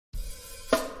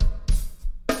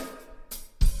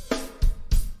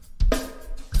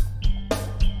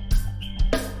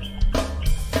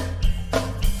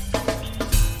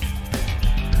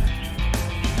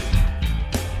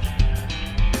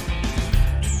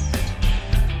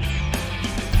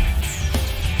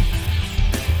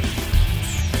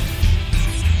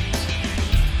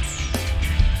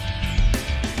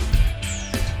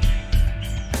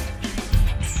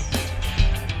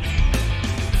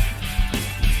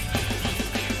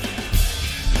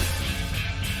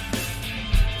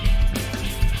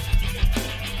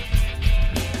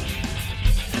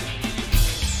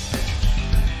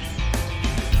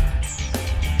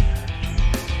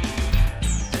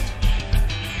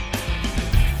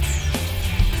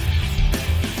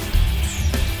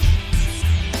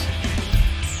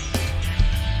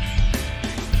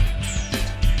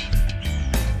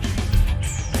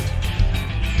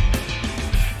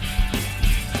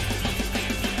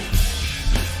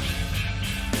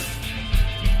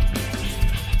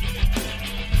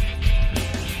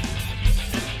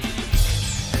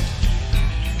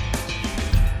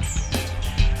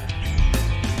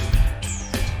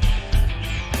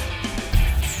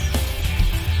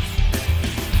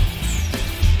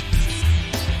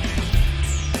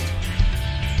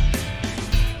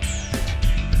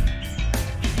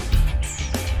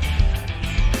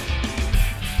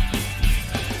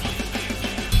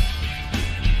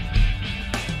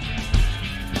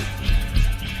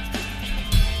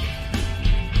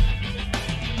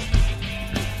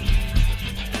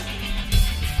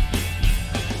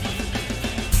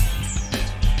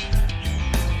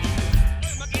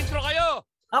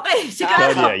Okay, si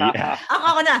Carlo.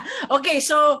 Ako na. Okay,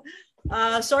 so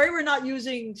sorry we're not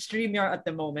using StreamYard at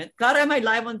the moment. Clara, am I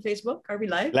live on Facebook? Are we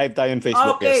live? Live tayo on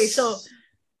Facebook, okay, yes. So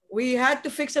we had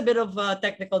to fix a bit of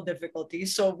technical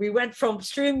difficulties. So we went from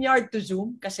StreamYard to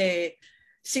Zoom kasi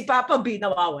si Papa B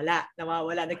nawawala.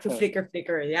 Nag-flicker.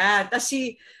 Yeah. Tapos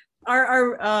si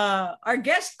our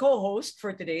guest co-host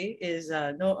for today is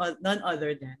none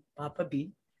other than Papa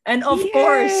B. And of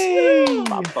course,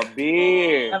 Papa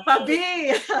B. Papa B.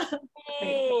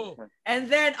 And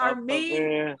then our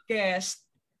main guest,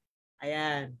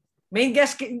 ayan. Main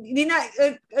guest, hindi na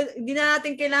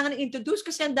natin kailangan i-introduce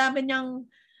kasi ang dami niyang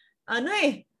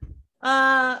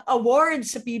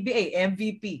awards sa PBA,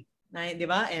 MVP. Di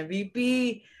ba? MVP,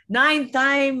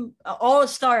 9-time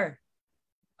All-Star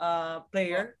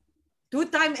player.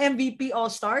 2-time MVP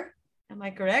All-Star. Am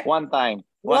I correct? One time.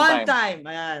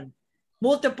 Ayan.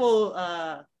 Multiple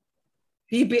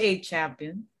PBA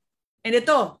champion. And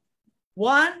ito,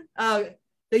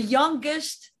 the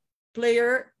youngest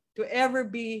player to ever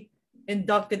be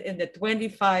inducted in the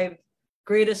 25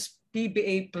 greatest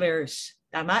PBA players.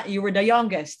 Tama? You were the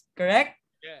youngest, correct?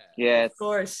 Yeah. Yes. Of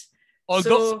course.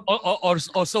 Although, or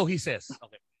so he says.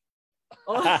 Okay.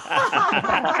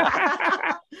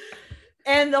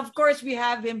 And of course, we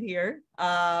have him here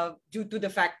due to the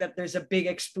fact that there's a big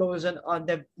explosion on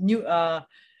the new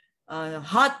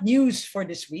hot news for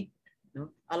this week.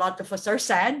 A lot of us are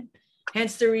sad.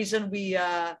 Hence the reason we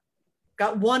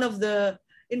got one of the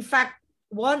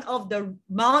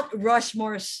Mount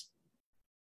Rushmore's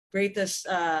greatest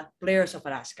players of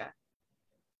Alaska.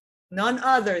 None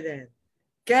other than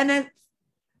Kenneth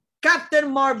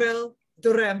Captain Marbel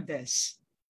Duremdes.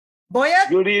 Boyet?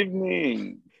 Good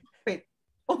evening.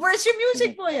 Where's your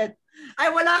music, Boyet? Ay,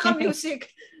 wala kang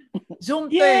music. Zoom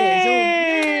to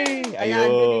Zoom.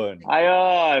 Ayun.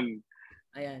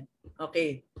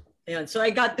 Okay. Ayan. So I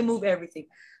got to move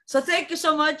everything. So thank you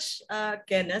so much,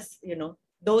 Kenneth.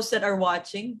 Those that are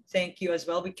watching, thank you as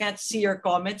well. We can't see your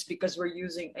comments because we're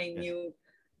using a new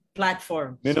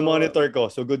platform. Minomonitor ko.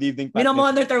 So good evening, Pat.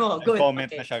 Minomonitor mo. Good.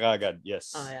 Comment na siya kagad.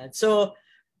 Yes. So,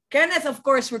 Kenneth, of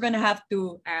course, we're gonna have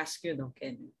to ask you,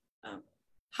 Kenneth.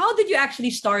 How did you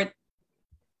actually start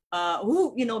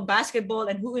basketball,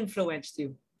 and who influenced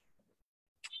you?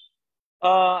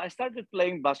 I started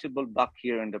playing basketball back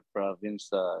here in the province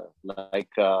I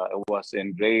was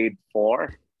in grade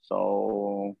 4.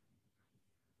 So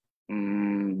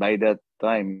by that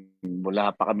time,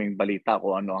 wala pa kaming balita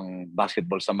kung ano ang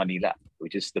basketball sa Manila,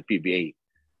 which is the PBA.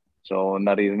 So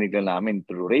naririnig lang namin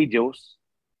through radios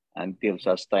until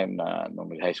such time na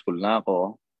nung high school na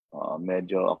ako.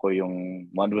 Medyo ako yung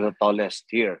one of the tallest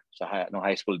here sa nung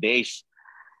high school days.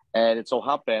 And it so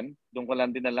happened, doon ko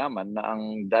lang din nalaman na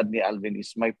ang dad ni Alvin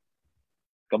is my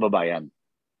kababayan.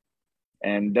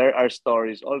 And there are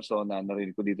stories also na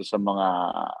narinig ko dito sa mga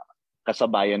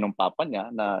kasabayan ng papa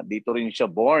niya na dito rin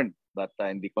siya born but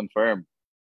hindi confirmed.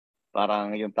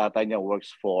 Parang yung tatay niya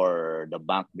works for the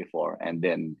bank before and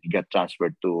then he got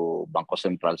transferred to Bangko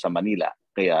Sentral sa Manila.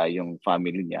 Kaya yung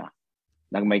family niya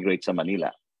nag-migrate sa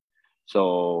Manila.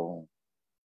 So,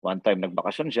 one time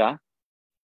nagbakasyon siya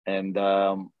and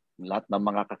lahat ng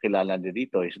mga kakilala niya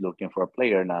dito is looking for a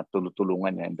player na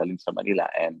tulungan niya and dalhin sa Manila.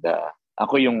 And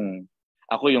ako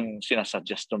yung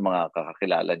sinasuggest ng mga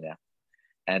kakilala niya.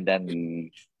 And then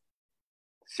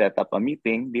set up a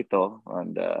meeting dito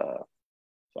and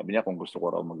sabi niya kung gusto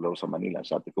ko raw maglaro sa Manila.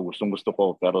 Sabi ko gusto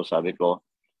ko pero sabi ko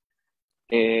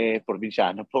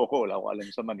probinsyano po ako, wala ko alam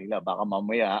sa Manila, baka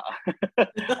mamaya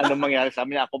anong mangyari,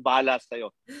 sabi niya ako bahala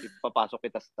sa'yo, ipapasok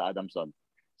kita sa Adamson.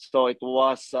 So it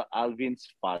was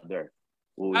Alvin's father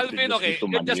who Alvin, okay,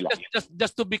 to Manila.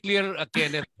 Just to be clear,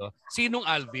 Kenneth, sinong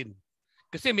Alvin?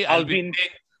 Kasi may Alvin,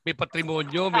 may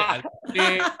Patrimonio, may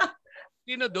Alvin.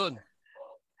 Sino doon?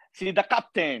 Si the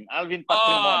captain, Alvin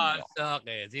Patrimonio.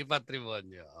 Okay, si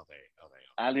Patrimonio. Okay.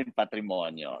 Alvin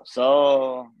Patrimonio.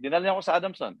 So, dinala niya ako sa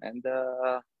Adamson and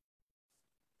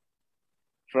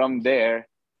from there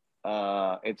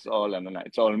it's all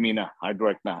me na, hard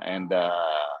work na and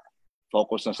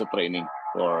focus na sa training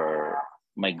for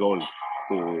my goal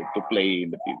to play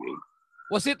in the PBA.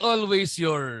 Was it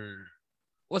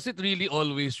really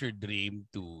always your dream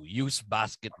to use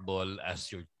basketball as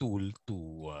your tool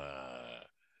to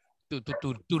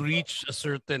reach a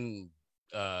certain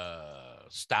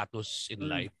status in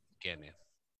life, Kenneth?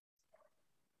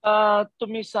 To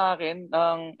me sa akin,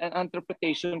 an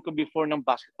interpretation ko before ng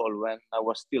basketball when I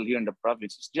was still here in the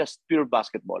province is just pure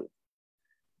basketball.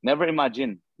 Never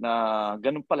imagine na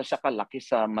ganun pala siya kalaki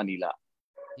sa Manila.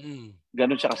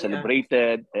 Ganun siya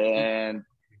ka-celebrated and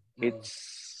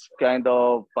it's kind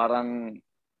of parang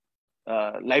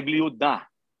livelihood na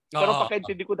Pero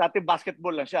pagkaintindi ko dati,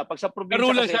 basketball lang siya. Pag sa probinsya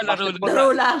Laro lang kasi, siya,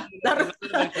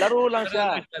 laro lang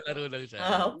siya.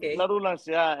 Okay. Laro lang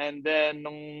siya. And then,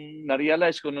 nung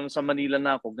na-realize ko, nung sa Manila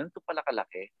na ako, ganito pala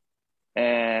kalaki.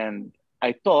 And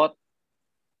I thought,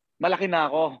 malaki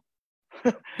na ako.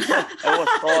 I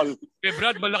was tall. Eh,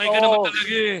 Brad, malaki ka naman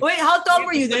talaga eh. Wait, how tall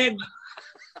were you then?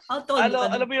 How tall?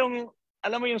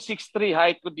 Alam mo yung 6'3"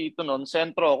 height ko dito noon,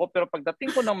 sentro ako. Pero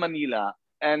pagdating ko ng Manila,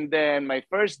 and then my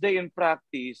first day in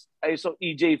practice, I saw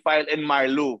EJ File and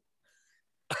Marlu.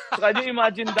 So can you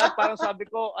imagine that? Parang sabi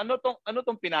ko, ano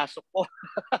tong pinasok ko?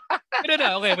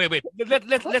 Okay, wait.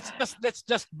 Let's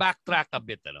just backtrack a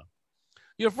bit, ano.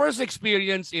 Your first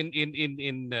experience in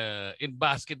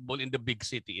basketball in the big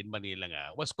city in Manila nga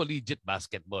was collegiate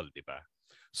basketball, di ba?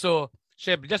 So,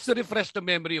 syempre, just to refresh the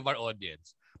memory of our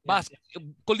audience,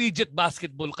 collegiate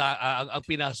basketball ang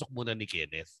pinasok muna ni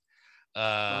Kenneth.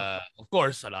 Of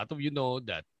course, a lot of you know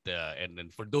that,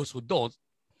 and for those who don't,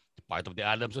 part of the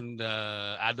Adamson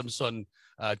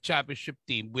championship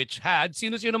team, which had,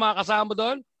 sino mga kasama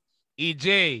doon?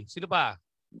 EJ, sino pa?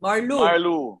 Marlu.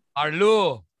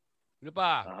 Ano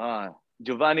pa?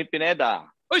 Giovanni Pineda.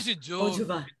 Oy, si Joe.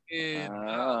 Okay.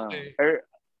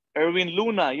 Erwin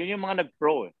Luna, yun yung mga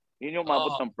nag-pro. Yun yung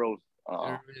mabot ng pros.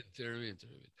 Erwin.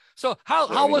 So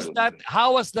how was that?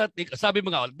 Sabi mo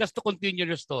nga, just to continue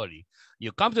your story, you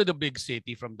come to the big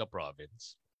city from the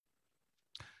province.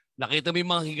 Nakita mo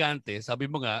yung mga higante, sabi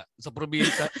mo nga, sa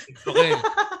probinsya, okay.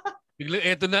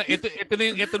 Ito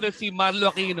na si Marlo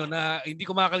Aquino na hindi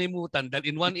ko makakalimutan dahil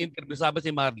in one interview sabi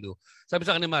sa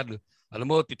akin ni Marlo, alam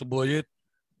mo, Tito Boyet,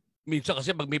 minsan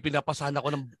kasi pag may pinapasahan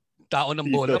ako ng tao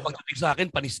ng bola, pagdating sa akin,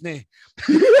 panis na eh.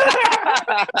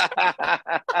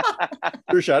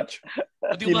 True shot.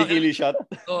 Kili-kili shot.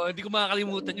 Hindi ko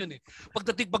makakalimutan yun eh.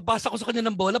 Pagbasa ko sa kanya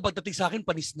ng bola, pagdating sa akin,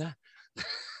 panis na.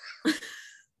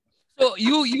 So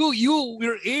you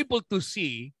were able to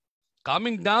see,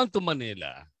 coming down to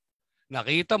Manila,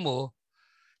 nakita mo,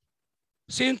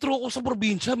 sentro ko sa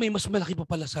probinsya, may mas malaki pa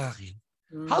pala sa akin.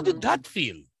 How did that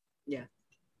feel? Yeah.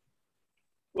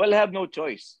 Well, I have no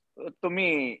choice. To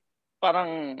me,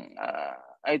 parang,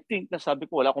 I think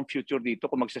nasabi ko, wala akong future dito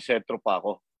kung magsasentro pa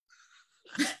ako.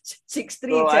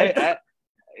 6'3". So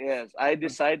I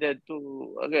decided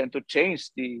to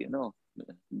change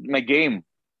my game.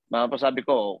 Sabi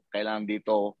ko, kailangan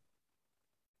dito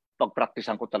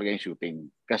pagpraktisan ko talaga yung shooting.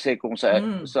 Kasi kung sa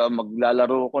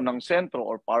maglalaro ko ng sentro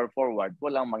or power forward,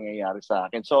 walang mangyayari sa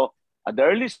akin. So, at the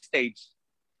early stage,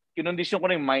 kinondisyon ko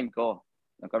na yung mind ko.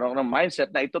 Nagkaroon ko ng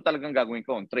mindset na ito talagang gagawin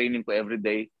ko. Ang training ko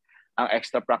everyday, ang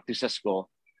extra practices ko,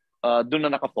 doon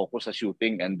na nakafocus sa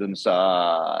shooting and doon sa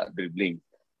dribbling.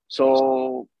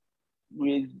 So,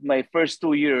 with my first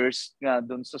 2 years nga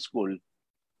doon sa school,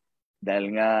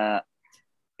 dahil nga,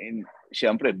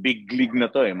 siyempre, big league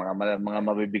na to eh. Mga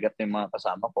mabibigat na yung mga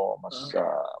kasama ko, mas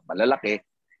malalaki.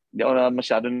 Hindi ako na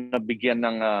masyado nabigyan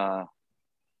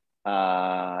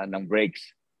ng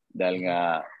breaks. Dahil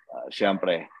nga,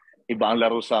 siyempre, iba ang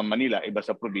laro sa Manila, iba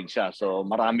sa probinsya. So,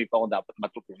 marami pa akong dapat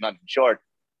matutunan. Short.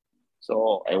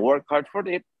 So, I work hard for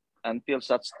it until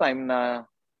such time na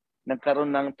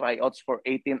nagkaroon ng tryouts for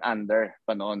 18 under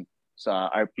pa noon sa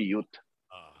RP Youth.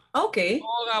 Okay.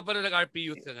 Oo nga pala,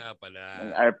 nag-RP Youth ka nga pala.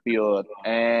 Nag-RP Youth.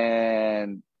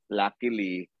 And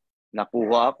luckily,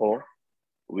 nakuha ako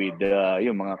with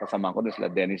yung mga kasama ko doon sila,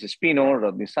 Dennis Espino,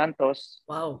 Rodney Santos,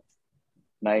 wow,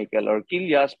 Michael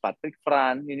Orquillas, Patrick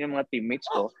Fran, yun yung mga teammates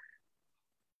ko.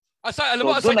 Alam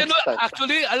mo, asaya nun,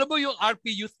 actually, alam mo yung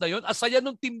RP Youth na yun, asaya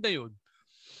nung team na yun.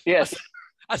 Yes.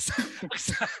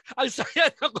 Ang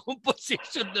saya ng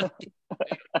composition ng team.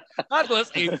 That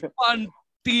was a fun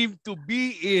team to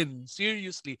be in.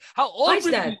 Seriously. How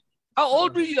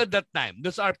old were you at that time?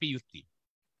 This RP Youth team?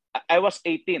 I was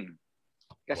 18.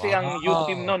 Kasi ang youth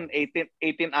team noon 18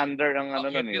 under ang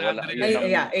nun eh. Wala,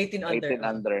 18 under. 18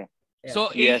 under. Yeah.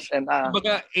 So yes, and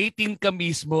 18 ka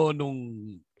mismo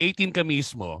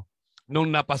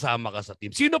nung napasama ka sa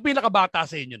team. Sino pinakabata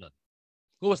sa inyo nun?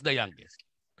 Who was the youngest?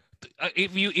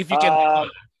 If you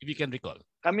can recall.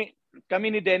 Kami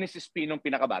ni Dennis Espino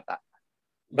pinakabata.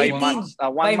 1 month.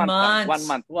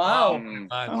 Wow.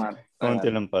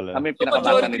 Konti lang pala. Kami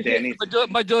pinakabata ni Dennis.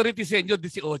 Majority sa inyo,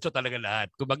 18 talaga lahat.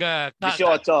 Kumbaga,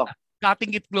 18.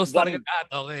 Cutting it close talaga lahat.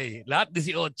 Okay. Lahat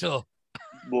 18.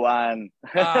 Buwan.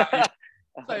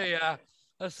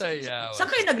 Asaya. Saan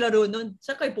kayo naglaro nun?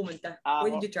 Saan kayo pumunta?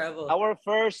 Where did you travel? Our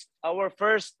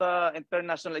first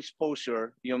international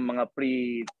exposure, yung mga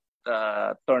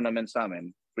pre-tournaments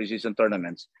namin, pre-season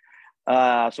tournaments,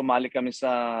 sumali kami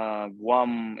sa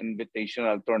Guam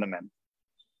Invitational Tournament.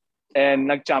 And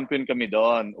nag-champion kami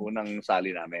doon, unang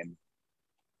sali namin.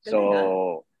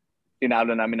 So,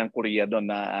 tinalo namin ng Korea doon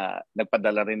na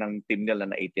nagpadala rin ng team nila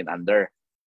na 18 under.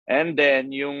 And then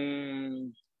yung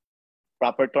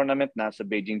proper tournament na sa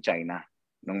Beijing, China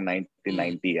noong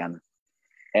 1990 yan.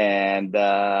 And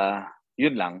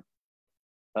yun lang.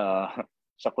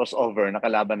 Sa crossover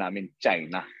nakalaban namin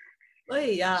China.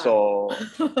 Oy, yeah. So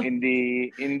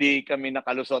hindi kami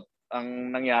nakalusot.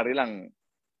 Ang nangyari lang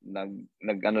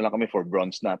nag-ano lang kami for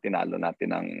bronze na tinalo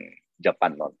natin ng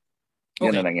Japan noon.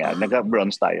 Yun na nangyari.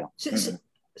 Nag-bronze tayo.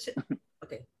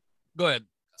 Okay. Go ahead.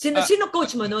 Sino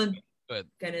coach mo noon? Go ahead.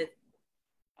 Kenneth?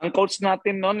 Ang coach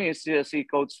natin noon is si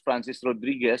Coach Francis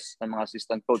Rodriguez. Ang mga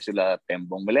assistant coach sila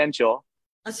Tembong Melencio.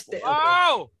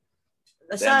 Wow!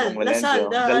 Lasal.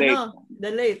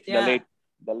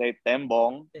 The late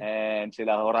Tembong. And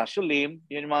sila Horacio Lim.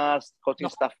 Yun yung mga coaching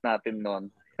staff natin noon.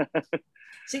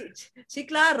 Si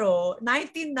Claro,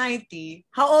 1990.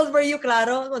 How old were you,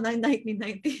 Claro?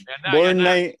 1990.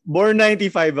 Born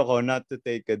 95 ako, not to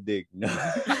take a dig. No.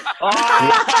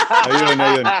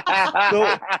 Ayun. So,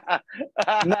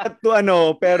 not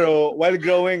to pero while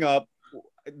growing up,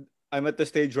 I'm at the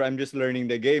stage where I'm just learning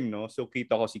the game, no? So,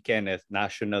 kita ko si Kenneth,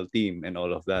 national team and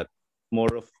all of that.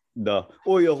 More of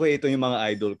okay, ito yung mga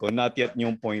idol ko. Not yet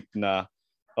yung point na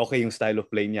okay, yung style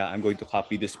of play niya, I'm going to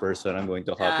copy this person, I'm going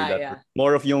to copy that. Yeah.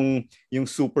 More of yung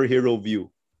superhero view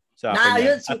sa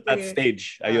akin. At that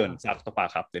stage, ayun, sakto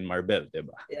pa Captain Marbel,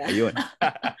 diba? Yeah. Ayun.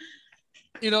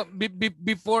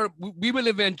 Before we will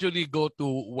eventually go to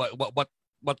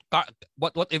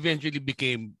what eventually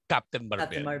became Captain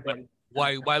Marbel. Captain Marbel.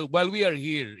 While we are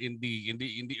here in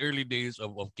the early days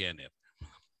of Kenneth.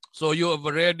 So you have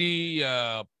already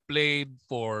played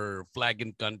for flag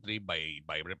and country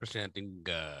by representing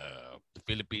the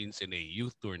Philippines in a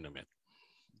youth tournament.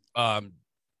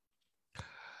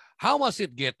 How was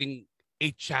it getting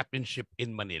a championship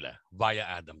in Manila via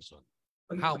Adamson?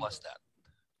 How was that?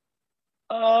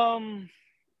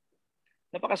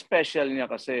 Napaka-special niya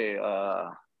kasi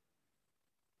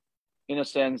in a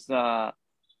sense na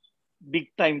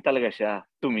big time talaga siya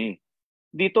to me.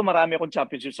 Dito marami akong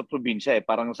championship sa probinsya eh.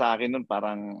 Parang sa akin nun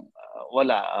parang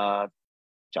wala.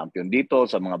 Champion dito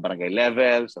sa mga barangay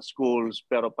level, sa schools.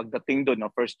 Pero pagdating doon,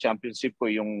 ang first championship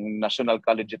ko yung national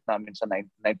collegiate namin sa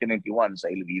 1991 sa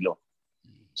Iloilo.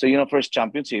 So yun ang first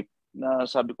championship na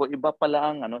sabi ko, iba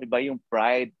pala ang iba yung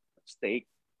pride at stake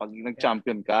pag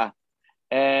nag-champion ka.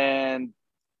 And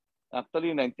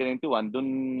actually, 1991, doon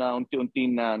na unti-unti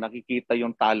na nakikita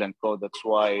yung talent ko. That's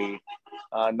why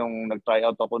nung nag-try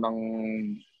out ako ng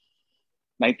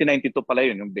 1992 pala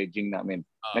yun, yung Beijing namin.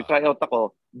 Nag-try out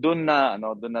ako, doon na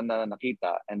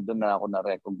nakita and doon na ako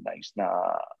na-recognize na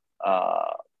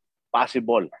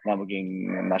possible na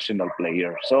maging national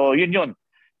player. So, yun.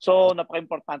 So,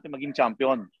 napaka-importante maging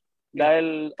champion.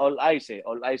 Dahil all eyes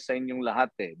sa inyong lahat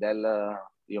eh. Dahil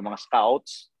yung mga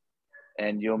scouts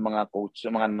and yung mga coach,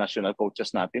 yung mga national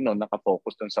coaches natin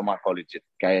nakafocus dun sa mga collegiate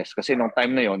guys. Kasi nung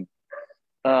time na yun,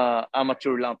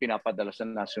 amateur lang pinapadala sa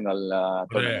national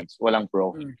tournaments. Walang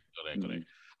pro. Correct.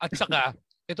 At saka,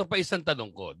 ito pa isang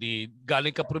tanong ko.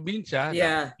 Galing ka probinsya,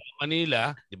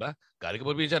 Manila, di ba? Galing ka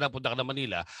probinsya, napunta ka na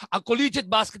Manila. Ang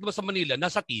collegiate basketball sa Manila,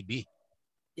 nasa TV.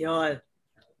 Yun.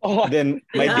 Then,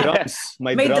 may drums.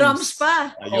 May drums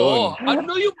pa. Ayun.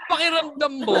 Ano yung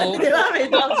pakiramdam mo? Diba? May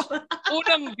drums pa.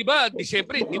 Unang, di ba?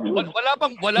 Siyempre,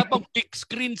 wala pang big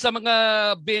screen sa mga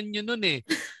venue nun eh.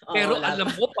 Pero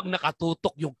alam mo, pag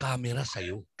nakatutok yung camera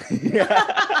sa'yo.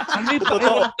 Ano yung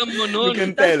pakiramdam mo nun? You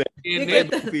can tell it.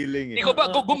 Feeling it. Hindi ko ba,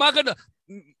 gumagana.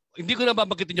 Hindi ko na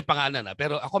babanggitin yung pangalan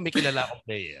pero ako may kilala akong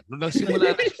player. Nung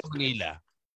nagsimula na sa Manila,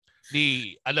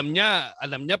 alam niya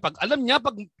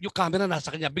pag yung camera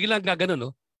nasa kanya, biglang gagano,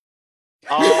 no?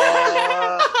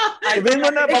 Sabihin mo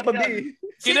na, Papa B.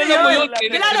 Kilala mo yun,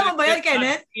 Kenneth? Kilala mo ba yun,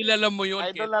 Kenneth? Kilala mo yun,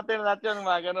 Idol natin lahat yun,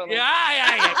 mga ganun.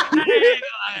 Yeah.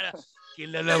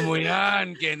 Kilala mo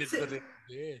yan, Kenneth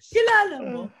Duremdes. Kilala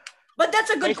mo. But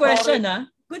that's a good question,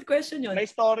 ha? Good question yun. May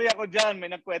story ako dyan. May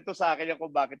nagkwento sa akin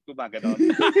kung bakit gumagano.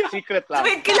 Secret lang.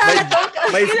 Wait, kilala to?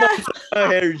 May sponsor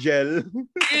hair gel.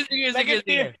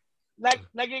 Sige.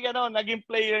 Naging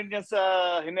player niya sa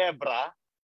Ginebra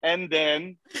and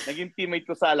then naging teammate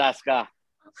ko sa Alaska.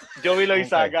 Joey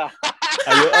Loizaga.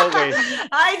 Ayun, okay.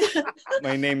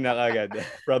 May name na kagad.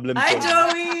 Problem solved. Hi,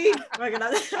 Joey!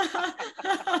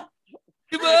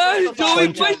 Diba? Joey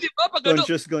Boy, diba?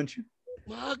 Conscious.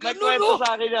 Nagkwento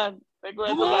sa akin yan.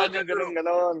 Nagkwento sa akin yung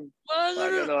gano'n.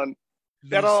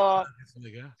 Pero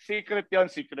secret yun,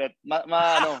 secret.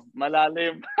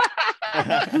 Malalim.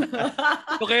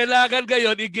 So kailangan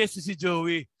ngayon, i-guess si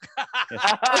Joey.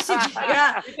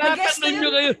 Nag-guess nyo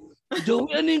ngayon.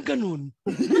 Joey, ano yung ganun?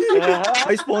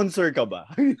 May sponsor ka ba?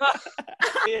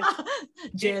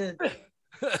 Gel.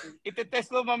 Ite-test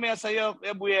ko mamaya sa'yo,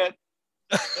 Buyet.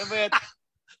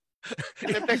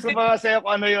 Ite-text ko mamaya sa'yo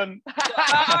kung ano yun.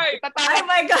 Oh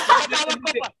my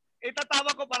God!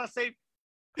 Itatawag ko para safe.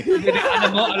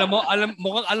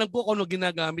 Mukhang alam ko kung ano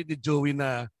ginagamit ni Joey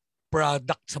na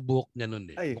product sa buhok niya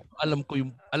noon eh. Ay. Alam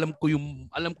ko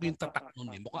yung tatak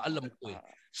noon eh. Mukhang alam ko eh.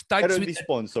 Pero hindi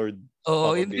sponsored.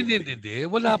 Oh, hindi.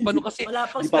 Wala pa no kasi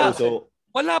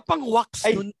wala pang wax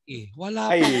noon eh.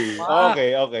 Wala pa.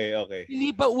 Okay.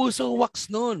 Hindi pa uso wax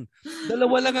noon.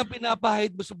 Dalawa lang ang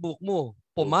pinapahid mo sa buhok mo.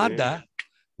 Pomada.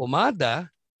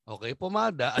 Okay,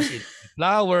 pomada, as in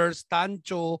flowers,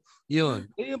 tancho, yun.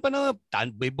 Yung pa na,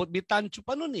 may tancho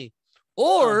pa nun eh.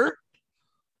 Or,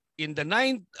 in the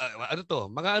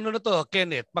mga ano na to,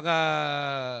 Kenneth, mga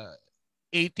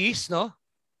 80s, no?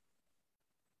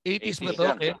 80s ba to?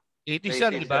 Okay. 80s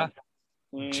yan, di ba?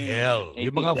 Gel.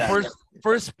 Yung mga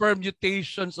first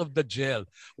permutations of the gel.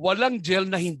 Walang gel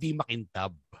na hindi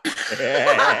makintab.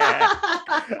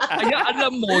 Kaya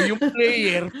alam mo, yung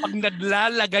player, pag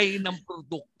naglalagay ng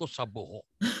produkto sa buhok,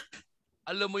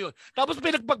 alam mo yun. Tapos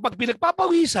pag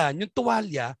pinagpapawisan, yung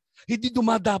tuwalya, hindi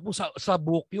dumadapo sa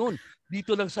buhok yun.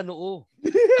 Dito lang sa noo.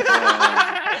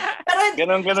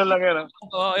 Ganon lang yan.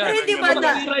 Pero hindi man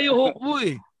yung hook mo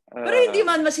eh. Pero hindi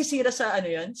man masisira sa ano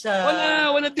yan?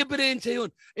 Walang diferensya yun.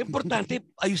 Importante,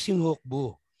 ayos yung hook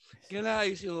mo. Kailangan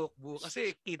ayos yung hook mo.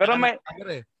 Kasi kita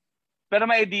Pero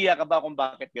may idea ka ba kung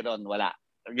bakit gano'n? Wala.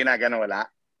 Ginagano wala?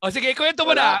 O sige, kwento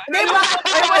mo na. No.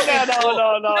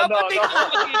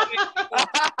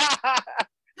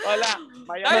 Wala.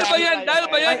 Dahil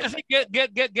ba yan? Kasi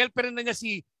girlfriend na niya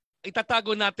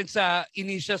itatago natin sa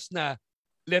initials na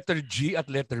letter G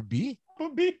at letter B?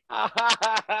 B.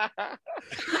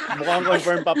 Mukhang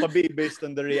confirm Papa B based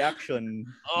on the reaction.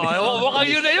 Mukhang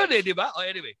yun na yun eh, di ba?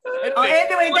 Anyway,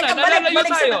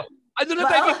 balik tayo. Ano na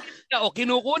tayo?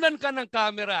 Kinukunan ka ng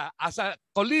camera. As a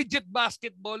collegiate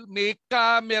basketball, may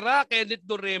camera, Kenneth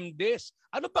Duremdes.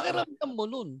 Ano pakiramdam mo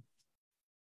nun?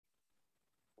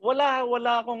 Wala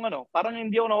akong parang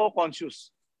hindi ako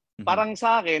nako-conscious. Parang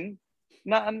sa akin,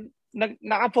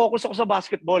 nakafocus ako sa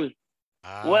basketball.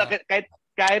 Wala,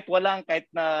 kahit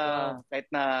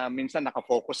na minsan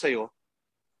nakafocus sa'yo,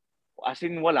 as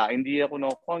in wala, hindi ako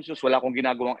nako-conscious. Wala akong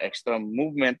ginagawang extra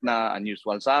movement na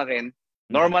unusual sa akin.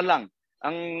 Normal lang.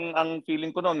 Ang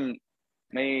feeling ko noon,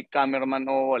 may cameraman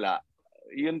o wala,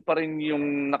 yun pa rin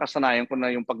yung nakasanayan ko na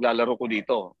yung paglalaro ko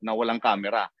dito, na walang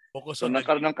camera. So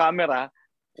nagkaroon ng camera,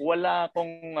 wala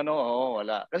akong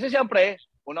wala. Kasi siyempre,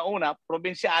 una-una,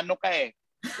 probinsyano ka eh.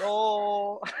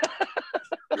 So,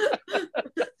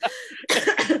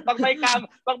 pag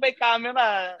may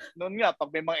camera, noon nga,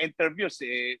 pag may mga interviews,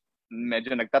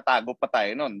 medyo nagtatago pa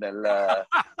tayo noon dahil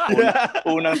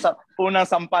unang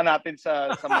sampa natin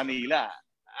sa Manila.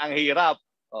 Ang hirap.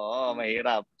 Oo,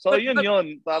 mahirap. So yun.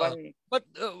 Parang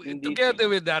together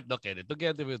with that,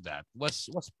 was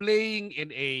playing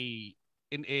in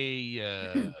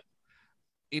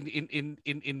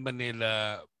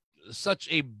Manila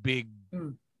such a big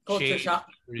culture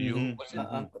shock for you?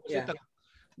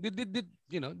 Did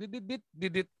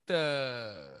it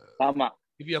tama.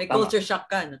 May culture shock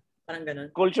ka, no? Parang ganun.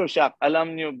 Culture shock.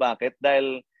 Alam niyo bakit?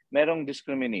 Dahil merong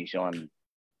discrimination.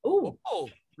 Oh,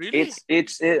 really?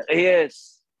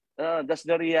 Yes. That's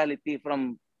the reality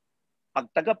from pag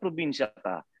taga-probinsya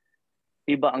ka,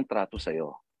 iba ang trato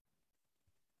sa'yo.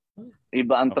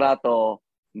 Iba ang trato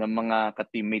ng mga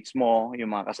ka-teammates mo,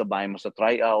 yung mga kasabay mo sa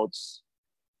tryouts.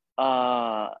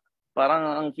 Parang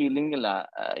ang feeling nila,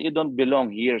 you don't belong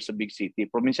here sa big city.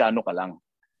 Probinsyano ka lang.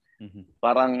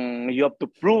 Parang you have to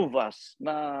prove us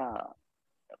na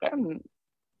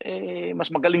mas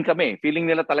magaling kami. Feeling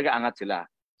nila talaga angat sila.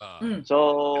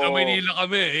 So, Maynila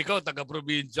kami. Ikaw,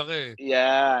 taga-probinsya ka eh.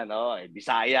 Yan.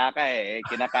 Bisaya ka eh.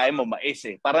 Kinakain mo mais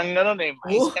eh. Parang gano'n eh.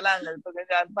 Mais ka lang.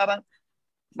 Ganyan. Parang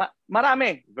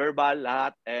marami. Verbal,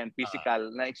 lahat, and physical.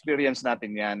 Na-experience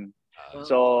natin yan.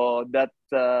 So, that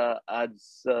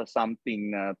adds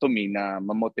something to me na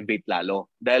ma-motivate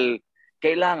lalo. Dahil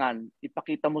kailangan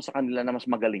ipakita mo sa kanila na mas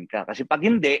magaling ka. Kasi pag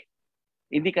hindi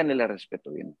ka nila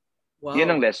respetuhin. Wow.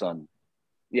 Yan ang lesson.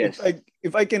 Yes.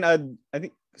 If I can add, I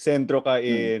think sentro ka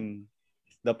in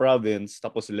the province,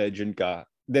 tapos legend ka,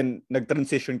 then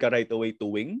nag-transition ka right away to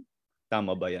wing?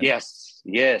 Tama ba yan? Yes.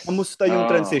 Kamusta yung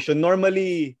transition?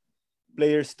 Normally,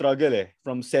 players struggle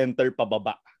from center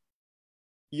pababa.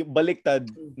 Yung baliktad,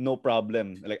 no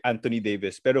problem. Like Anthony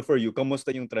Davis. Pero for you,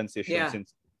 kamusta yung transition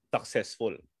since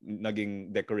successful,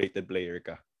 naging decorated player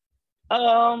ka?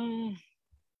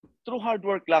 through hard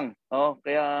work lang.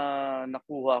 Kaya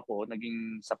nakuha ko,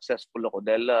 naging successful ako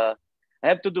dahil I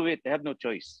have to do it. I have no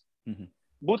choice. Mhm.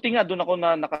 Buti nga doon ako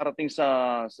na nakarating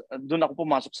doon ako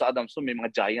pumasok sa Adamson, may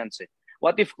mga giants eh.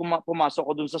 What if pumasok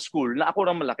ako doon sa school na ako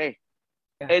lang malaki?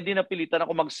 Di napilitan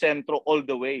ako mag-sentro all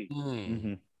the way.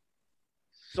 Mhm.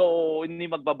 So, hindi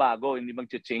magbabago, hindi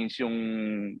mag-change yung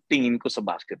tingin ko sa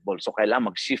basketball. So, kailangan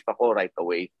mag-shift ako right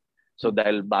away. So,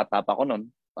 dahil bata pa ako noon,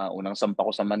 unang sampa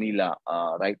ko sa Manila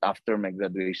right after my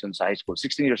graduation sa high school.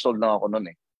 16 years old na ako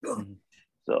noon eh.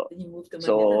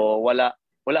 So wala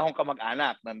akong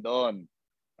kamag-anak nandoon.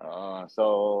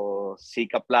 So,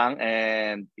 sikap lang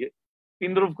and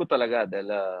pinrove ko talaga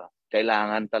dahil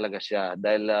kailangan talaga siya.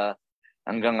 Dahil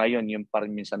hanggang ngayon, yung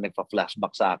parang minsan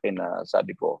nagpa-flashback sa akin na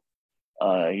sabi ko,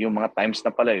 yung mga times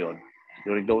na pala yun,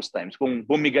 during those times, kung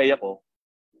bumigay ako,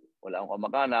 wala akong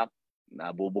kamag-anak,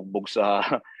 nabubugbog sa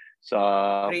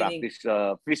practice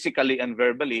physically and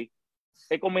verbally,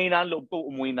 kung may naloob ko,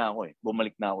 umuwi na ako eh.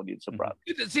 Bumalik na ako dito sa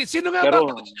practice.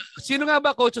 Sino nga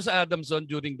ba coach sa Adamson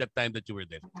during that time that you were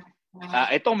there?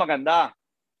 Itong maganda.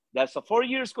 Dahil sa 4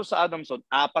 years ko sa Adamson,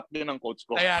 4 din ang coach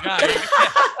ko. Kaya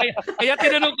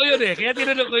tinanong ko yun eh.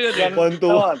 1 to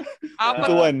 1.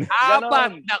 4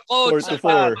 na coach 4 to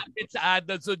 4. sa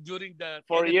Adamson during the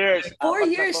 4 years. 4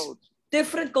 years.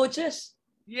 Different coaches.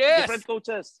 Yes. Different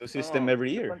coaches. So system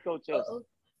every year. Different coaches.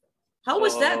 How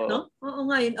was that, no? Oo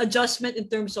nga, yung adjustment in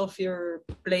terms of your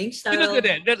playing style.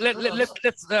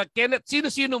 Let's Kenneth,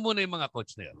 sino muna yung mga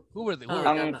coach na yun? Who were they?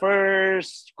 Ang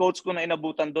first coach ko na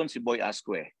inabutan doon, si Boy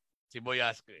Asque.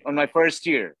 On my first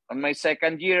year. On my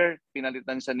second year,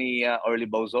 pinalitan siya ni Orly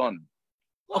Bauzon.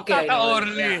 Okay,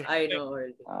 Orly. I know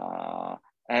Orly.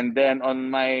 And then on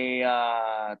my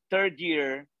third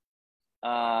year,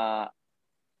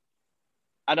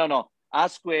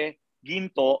 Asque,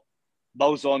 Ginto,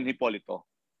 Bauzon, Hipolito.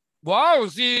 Wow,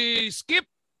 si Skip.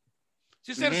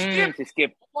 Si Sir Skip. Si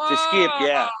Skip. Wow. Si Skip,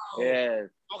 yeah.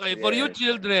 Yes. Okay, for you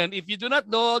children, if you do not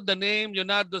know the name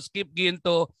Leonardo Skip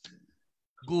Ginto,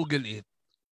 Google it.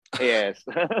 Yes.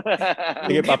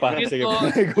 Sige, Papa. Sige.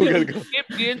 Google ko.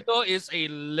 Skip Ginto is a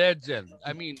legend.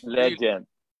 I mean, legend.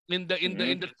 In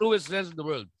the truest sense of the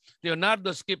world,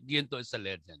 Leonardo Skip Ginto is a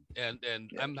legend. And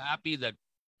I'm happy that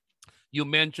you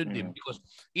mentioned him because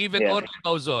even Orly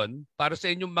Bauzon, para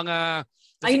sa inyong mga...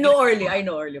 I know Orly.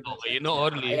 Okay, you know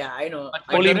Orly. Yeah, I know.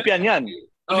 Olympian yan.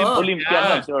 Olympian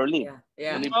yan si Orly.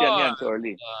 Yeah. Olympian yan si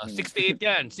Orly. 68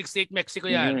 yan. 68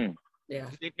 Mexico yan.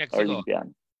 68 Mexico.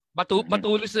 Olympian.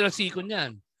 Matulis na sikon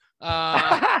yan.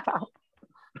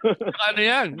 Ano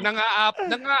yan?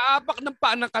 Nangaapak ng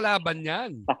paa ng kalaban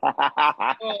yan.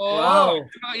 Wow.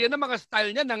 Yan ang mga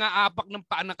style niya. Nangaapak ng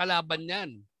paa ng kalaban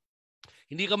yan.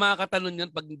 Hindi ka makakatanong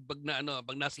yan pag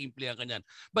nasimplihan ka niyan.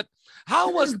 But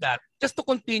how was that? Just to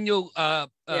continue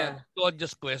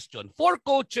Claudia's question. 4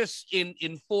 coaches in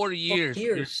 4 years,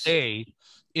 you say,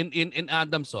 in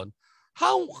Adamson.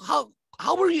 How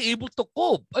were you able to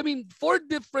cope? I mean, 4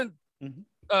 different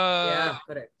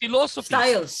philosophies.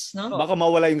 Styles, no? Baka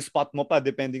mawala yung spot mo pa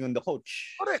depending on the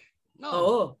coach. Correct. No.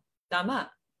 Oo.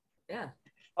 Tama. Yeah.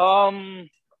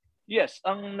 Yes,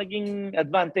 ang naging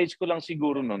advantage ko lang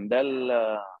siguro noon dahil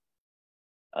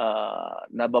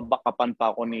nababakapan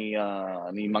pa ako ni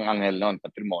Mang Angel noon,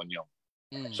 Patrimonio.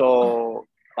 So,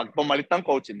 pag pumalit ng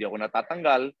coach, hindi ako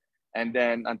natatanggal. And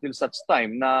then, until such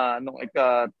time na nung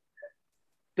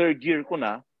third year ko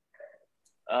na,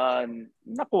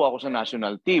 nakuha ko sa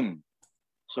national team.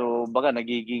 So, baga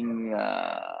nagiging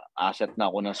asset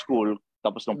na ako ng school.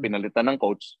 Tapos nung pinalitan ng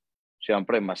coach,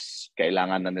 siyempre, mas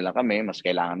kailangan na nila kami, mas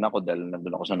kailangan na ako dahil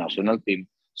nandun ako sa national team.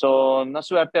 So,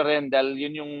 naswerte rin dahil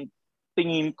yun yung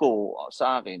tingin ko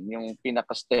sa akin, yung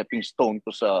pinaka-stepping stone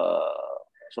ko sa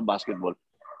basketball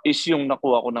is yung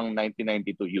nakuha ko ng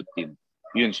 1992 youth team.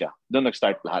 Yun siya. Doon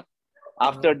nag-start lahat.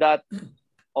 After that,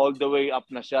 all the way up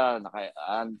na siya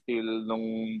until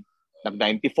nung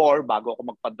nag-94, bago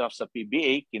ako magpa-draft sa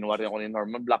PBA, kinuha rin ako ni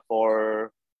Norman Black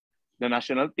for the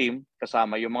national team,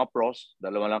 kasama yung mga pros.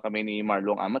 Dalawa lang kami ni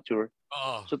Marlong amateur.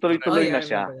 So tuloy-tuloy na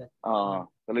siya.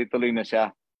 Tuloy-tuloy na siya.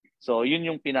 So yun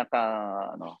yung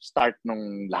start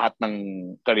ng lahat ng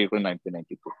career ko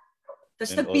 1992.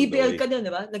 Tapos nag-PBL ka din,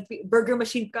 di ba? Burger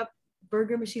Machine Cup.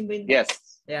 Burger Machine ba yun? Yes.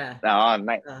 Yeah.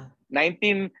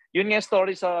 19, yun nga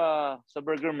story sa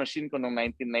Burger Machine ko noong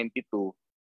 1992.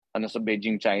 Sa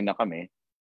Beijing, China kami.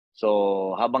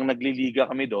 So, habang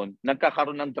nagliliga kami doon,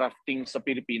 nagkakaroon ng drafting sa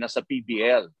Pilipinas sa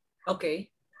PBL.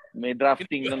 Okay. May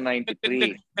drafting noong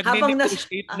 93.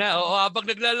 Habang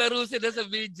naglalaro sila sa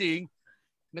Beijing,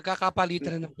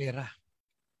 nagkakapalitan na ng pera.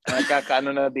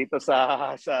 Nagkakaano na dito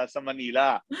sa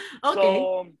Manila. Okay.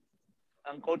 So,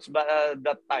 Ang coach ba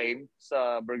that time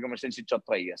sa Burger Machine si Chot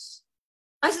Reyes.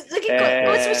 Naging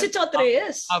coach mo si Chot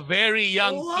Reyes? A very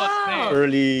young Chot Reyes.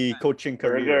 Early coaching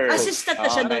career. Assistant na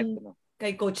siya nun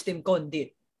kay Coach Tim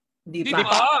Condi. Hindi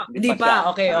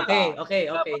pa. Okay.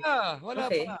 Wala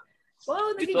pa.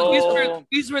 Wow,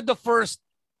 these were the first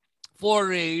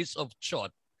forays of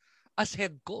Chot as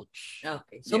head coach.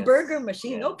 Okay. So Burger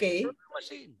Machine, okay. Burger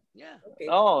Machine. Yeah. Okay.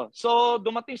 So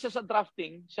dumating siya sa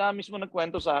drafting, siya mismo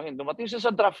nagkwento sa akin. Dumating siya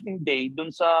sa drafting day dun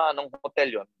sa anong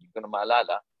hotel 'yon, hindi ko na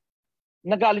maalala.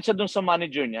 Nagalit siya dun sa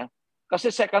manager niya kasi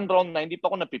second round na hindi pa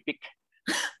ako napipick.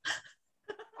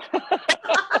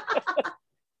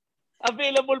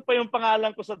 Available pa yung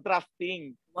pangalan ko sa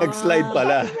drafting. Nag-slide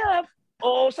pala.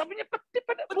 Sabi niya, pati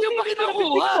ba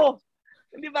kinukuha?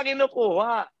 Hindi ba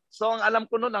kinukuha? So, ang alam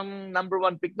ko noon, ang number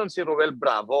 1 pick noon, si Roel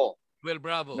Bravo.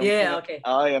 Yeah, okay.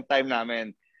 Yung time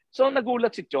namin. So,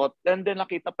 nagulat si Chot, and then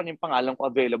nakita pa niya yung pangalan ko,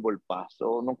 available pa.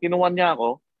 So, nung kinuha niya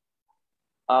ako,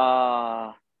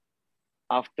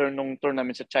 after nung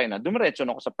tournament sa China, dumiretso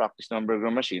na ako sa practice ng Burger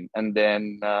Machine, and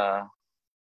then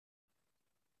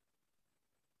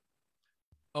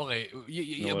okay.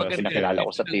 Pinakilala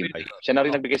ko sa team. Siya na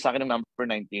rin nagbigay sa akin ng number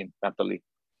 19, actually.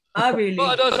 Really?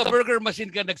 Sa Burger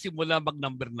Machine ka nagsimula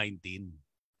mag-number 19?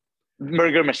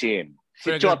 Burger Machine.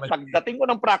 Si Burger Chot, pagdating ko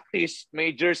ng practice,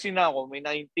 may jersey na ako, may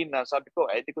 19 na. Sabi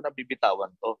ko, di ko na bibitawan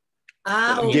to.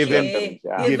 Okay.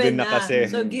 Given na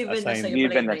kasi. So, given na sa'yo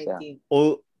pala yung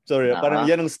 19. Sorry, parang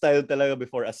yan ang style talaga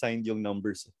before assigned yung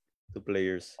numbers to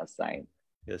players. Assigned.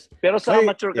 Yes. Pero sa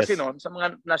amateur kasi noon, sa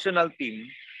mga national team,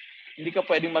 hindi ka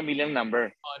pwedeng mamili ng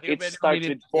number. It starts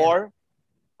with 4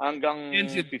 hanggang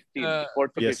 15.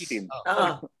 4 to 15.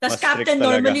 Tapos captain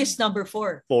normally is number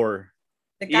 4. 4.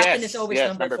 The captain is always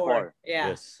number 4.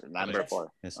 Yeah. Yes. Number 4.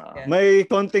 Yes. May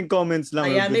konting comments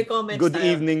lang. May comments good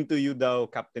evening to you daw,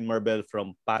 Captain Marbel,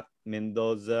 from Pat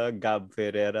Mendoza, Gab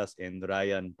Ferreras, and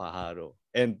Ryan Pajaro.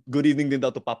 And good evening din daw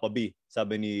to Papa B.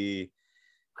 Sabi ni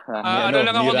ano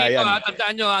lang ako Ryan. dito.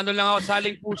 Tandaan nyo, ano lang ako,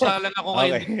 saling pusa lang ako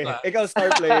ngayon dito. Ikaw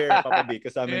star player, Papa B.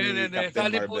 Kasama ni Captain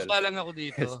saling Marbel. Pusa lang ako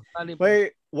dito.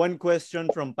 May one question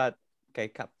from Pat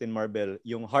kay Captain Marbel.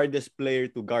 Yung hardest player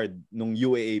to guard nung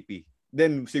UAAP.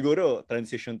 Then siguro,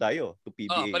 transition tayo to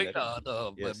PBA. Balik na.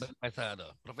 Yes.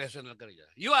 Professional career.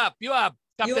 You up.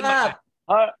 Captain Marbel.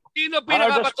 Sino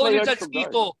pinakapatuloy sa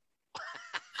Skito?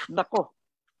 Nako.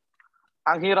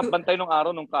 Ang hirap bantay nung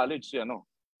araw nung college,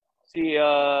 si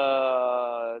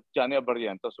Johnny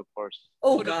Abarientos, of course.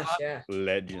 Oh gosh, yeah.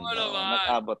 Legend.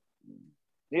 Nag-abot.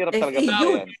 Hirap talaga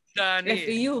bantayan.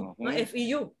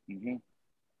 FEU.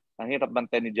 Ang hirap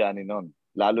bantay ni Johnny noon.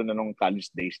 Lalo na nung college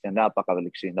days niya.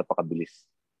 Napakabilis.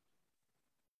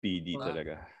 PD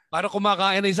talaga. Para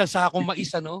kumakain na isang sakong mais,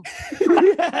 no?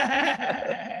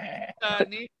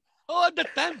 Johnny. At that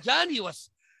time, Johnny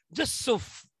was just so...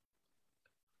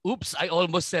 Oops, I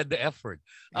almost said the F word.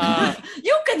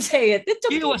 You can say it. It's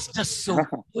okay. He was just so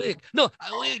quick. No,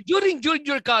 during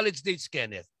your college days,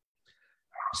 Kenneth,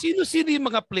 sino-sino yung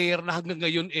mga player na hanggang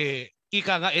ngayon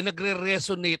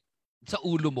nagre-resonate sa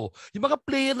ulo mo? Yung mga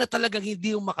player na talagang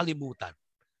hindi yung makalimutan.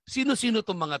 Sino-sino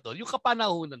itong mga to? Yung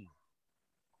kapanahunan mo.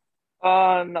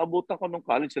 Naabutan ko nung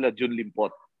college sila Jun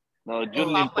Limpot. No, Jun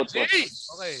Limpot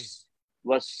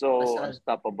was so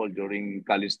unstoppable during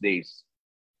college days.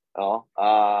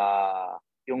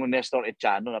 Yung Nestor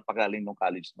Echano, napakagaling nung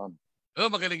college noon.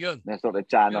 Magaling yun. Nestor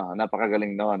Echano,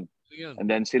 napakagaling noon. And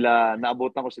then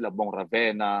naabutan ko sila Bong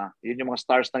Ravena. Yun yung mga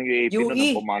stars ng UAP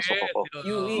noon pumasok ako.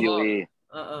 UE.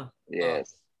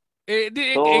 Yes.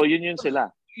 So, yun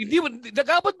sila.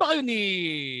 Nag-abot ba kayo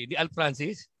ni Al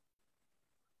Francis?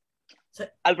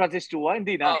 Al Francis Chua?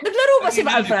 Hindi na. Naglaro ba si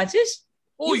Al Francis?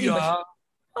 Oh, yeah.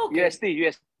 Okay.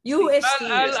 UST.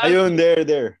 Ayun,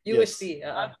 there. UST.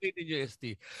 UST.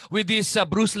 With this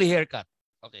Bruce Lee haircut.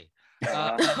 Okay.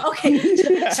 Okay.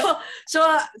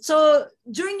 So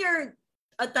during your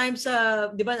time sa,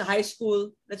 di ba, high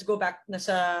school, let's go back na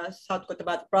sa South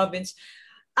Cotabato province,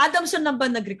 Adamson na ba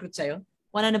nag-recruit sa'yo?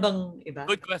 Wala na bang iba?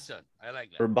 Good question. I like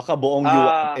that. Or baka buong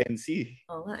UNC.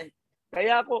 Oo nga eh.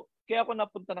 Kaya ako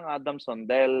napunta ng Adamson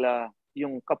dahil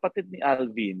yung kapatid ni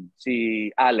Alvin, si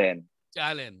Allen,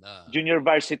 junior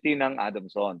varsity ng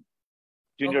Adamson.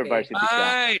 Junior varsity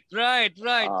siya. Right.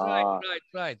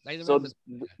 So,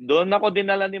 doon ako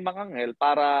dinala ni Mang Angel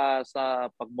para sa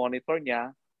pag-monitor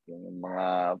niya, yung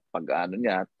mga pag-ano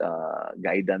niya at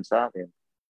guidance sa akin.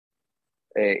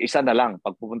 Isa na lang,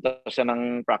 pag pupunta siya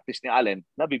ng practice ni Allen,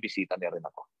 nabibisita niya rin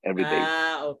ako every day.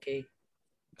 Okay.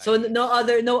 So no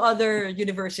other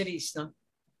universities, no?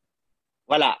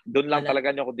 Wala. Doon lang Wala.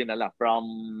 talaga niyo ako dinala. From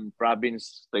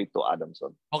province straight to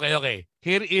Adamson. Okay.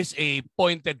 Here is a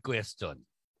pointed question.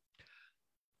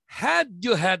 Had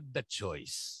you had the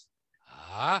choice?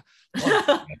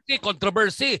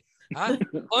 Controversy.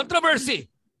 Controversy.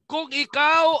 Kung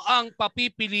ikaw ang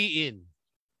papipiliin,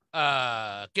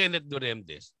 Kenneth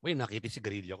Duremdes. Uy, nakita si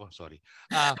Garillo ko. Sorry.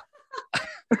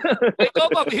 Ikaw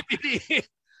papipiliin,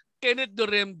 Kenneth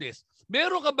Duremdes.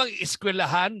 Meron ka bang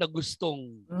eskwelahan na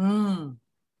gustong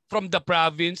from the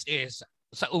province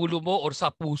sa ulo mo or sa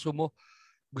puso mo?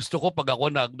 Gusto ko pag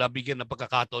ako nabigyan ng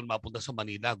pagkakataon mapunta sa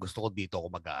Manila, gusto ko dito ako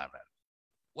mag-aaral.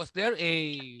 Was there a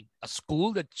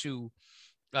school that you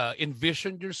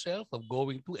envisioned yourself of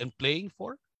going to and playing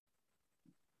for?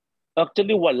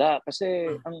 Actually, wala. Kasi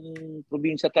ang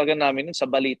probinsya talaga namin sa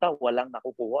balita, walang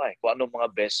nakukuha. Kung ano mga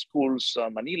best schools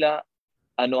sa Manila,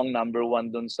 ano ang number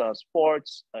 1 doon sa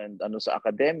sports, and ano sa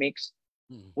academics,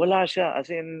 wala siya.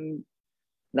 As in,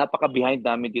 napaka-behind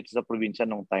namin dito sa probinsya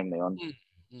nung time na yon.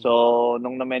 So,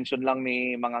 nung na-mention lang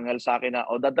ni Mang Angel sa akin na,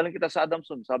 dadalhin kita sa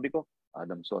Adamson. Sabi ko,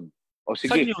 Adamson. O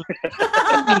sige.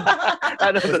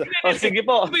 O sige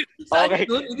po. Okay.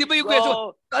 Hindi ba yung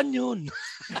question? Saan yun?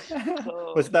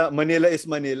 Basta Manila is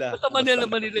Manila. Basta Manila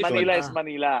is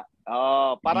Manila.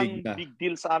 Parang big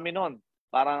deal sa amin noon.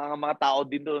 Parang ang mga tao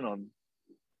din doon noon,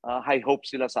 high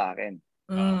hopes sila sa akin.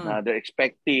 Na they're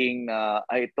expecting na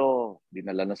ito,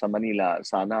 dinala na sa Manila,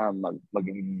 sana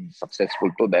maging successful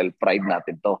to dahil pride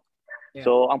natin to. Yeah.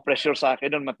 So ang pressure sa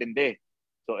akin doon matindi.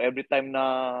 So every time na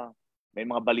may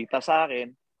mga balita sa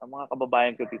akin, ang mga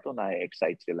kababayan ko dito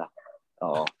na-excite sila.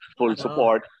 Full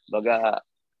support. Baga,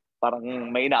 parang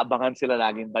may inaabangan sila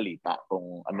laging balita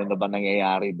kung ano na ba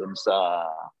nangyayari doon sa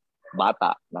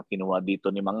bata na kinuha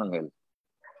dito ni Mang Angel.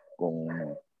 Kung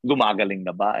gumagaling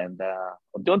na ba, and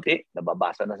unti-unti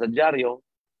nababasa na sa dyaryo,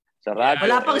 sa radyo.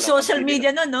 Wala pang social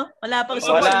media noon, no? Wala pang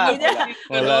social media.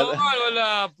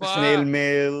 Wala pa. Snail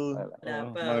mail.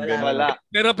 Wala.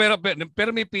 Pero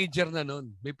may pager na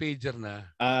noon. May pager na.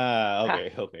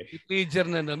 Okay. May pager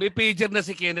na noon. May pager na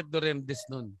si Kenneth Duremdes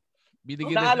noon.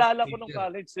 Naalala ko nung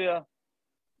college,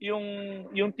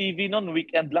 yung TV noon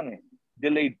weekend lang eh.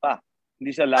 Delayed pa.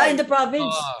 Hindi siya live. In the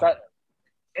province.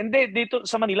 Hindi, dito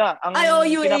sa Manila. Ang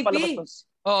UAP.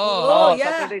 Yeah.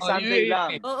 Saturday, Sunday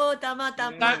lang. Oo, tama.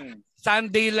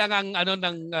 Sunday lang ang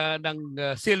ng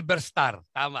Silver Star.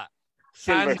 Tama.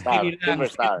 Silver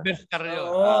Star yun.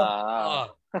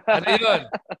 Ano yun?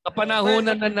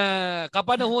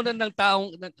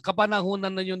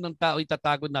 Kapanahunan na yun ng tao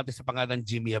itatagod natin sa pangalan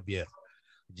Jimmy Javier.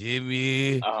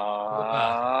 Jimmy.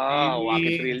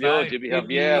 Waki Trillo, Jimmy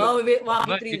Javier.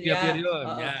 Waki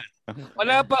Trillo. Yan.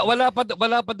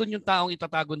 Wala pa doon yung taong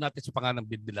itatagod natin sa pangalan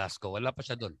Bill Velasco. Wala pa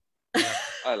siya doon.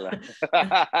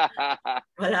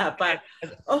 Wala pa.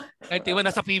 Kahit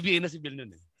nasa PBA na si Bill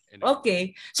noon eh. Anyway.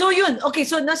 Okay. So yun. Okay,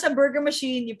 so nasa Burger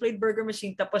Machine, you played Burger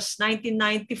Machine, tapos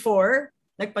 1994,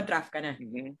 nagpa-draft ka na.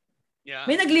 Yeah.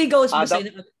 May nagligaw ba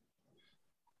sa'yo?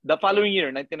 The following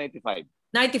year, 1995.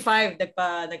 95,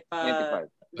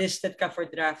 listed ka for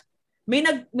draft. May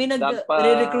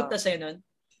nag-re-recruit na sa'yo nun?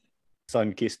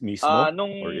 Sunkist mismo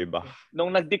or iba?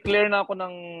 Nung nag-declare na ako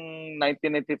ng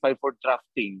 1995 for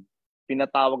drafting,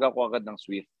 pinatawag ako agad ng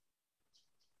Swift.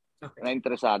 Okay. Na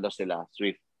interesado sila,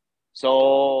 Swift.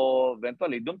 So,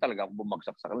 eventually, doon talaga ako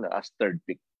bumagsak sa kanila as third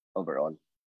pick overall.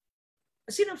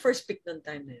 Sino ang first pick noong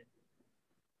time na yun?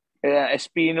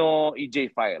 Espino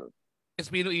EJ File.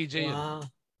 Espino EJ yun. Wow.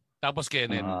 Tapos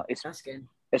Kenneth.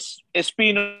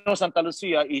 Espino Santa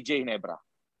Lucia, EJ Nebra.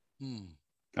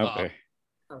 Okay.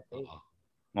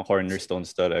 Mga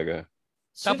cornerstones talaga.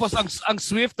 Tapos ang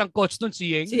Swift, ang coach nun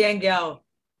si Yeng? Si Yeng Giao.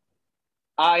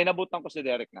 Inabutan ko si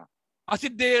Derek na.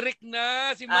 Si Derek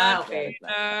na. Si Manong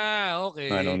na. Okay.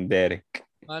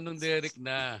 Manong Derek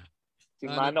na. Si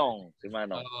Manong.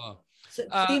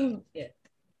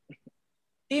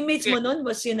 Teammates mo nun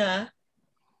was sina?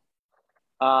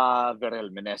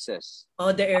 Verel Meneses.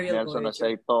 The aerial Nelson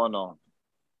Aceitono.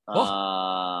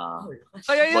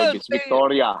 Kaya yun.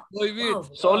 Victoria. Wow.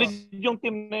 Solid yung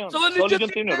team na yun. Solid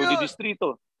yung team na yun. Rudy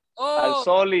Distrito. Al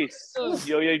Solis.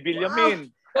 Yoyoy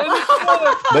Villamin.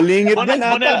 Balingit din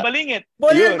ata. Bonel Balingit.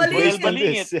 Bonel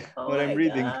Balingit. What I'm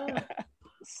reading.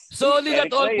 Solid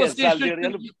at all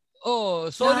positions.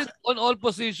 Solid on all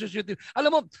positions. Alam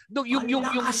mo, nung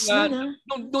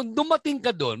dumating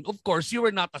ka doon, of course, you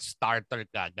were not a starter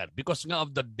kagad because nga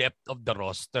of the depth of the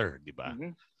roster, di ba?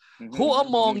 Who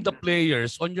among the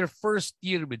players on your first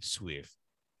year with Swift,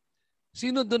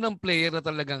 sino doon ang player na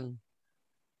talagang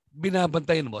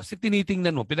binabantayan mo?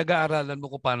 Tinitingnan mo, pinag-aaralan mo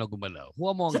kung paano gumalaw? Who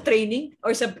among sa training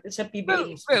or sa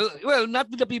PBA? Well, not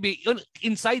with the PBA.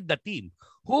 Inside the team.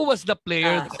 who was the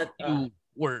player that sa- you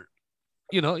were,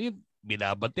 yung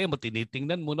binabante mo,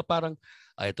 tinitingnan mo na parang,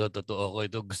 ay, ito, totoo ko,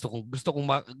 ito, gusto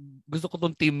ko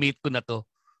tong teammate ko na to.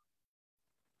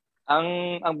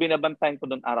 Ang binabantayan ko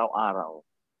doon araw-araw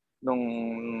nung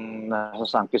nasa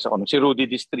Sanchez ako, si Rudy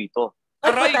Distrito.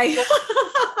 Aray!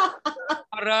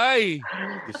 Aray!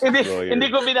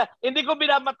 Hindi ko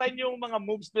binamatay yung mga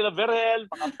moves nila Verel,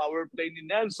 mga power play ni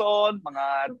Nelson,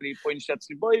 mga 3-point shots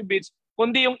ni Boy Beats,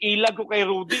 kundi yung ilag ko kay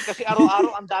Rudy kasi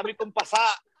araw-araw ang dami kong pasa.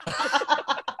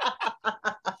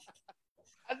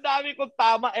 Ang dami kong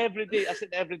tama everyday, as in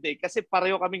everyday, kasi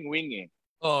pareho kaming wing eh.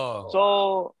 Oh. So,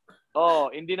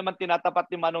 hindi naman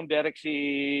tinatapat ni Manong Derek si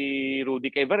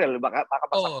Rudy kay Verel, baka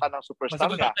masaktan ng superstar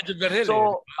ka.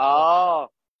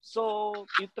 So,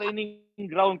 yung training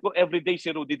ground ko everyday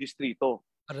si Rudy Distrito.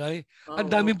 Aray. Oh. Ang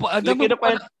dami mo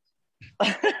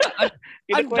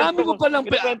palang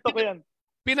kinukwento ko yan.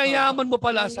 Pinayaman mo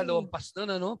pala sa lompas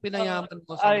doon, ano? Pinayaman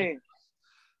mo sa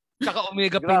Tsaka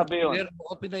Omega Painkiller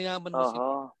mo, pinayaman mo siya.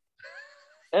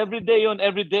 Everyday yun,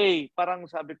 everyday. Parang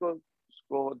sabi ko,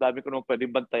 dami ko nung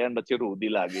pwedeng bantayan ba't si Rudy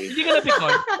lagi. Hindi ka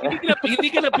napikon? Hindi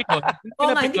ka napikon?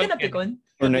 Hindi ka napikon?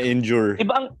 Or na-injure.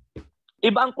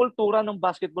 Iba ang kultura ng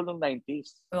basketball ng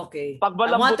 90s. Okay. Pag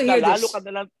malambot ka,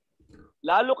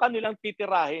 lalo ka nilang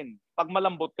titirahin. Pag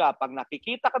malambot ka, pag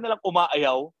nakikita ka nilang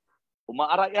umaayaw,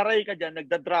 umaaray-aray ka dyan,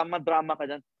 nagdadrama-drama ka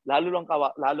dyan,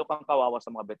 lalo kang kawawa sa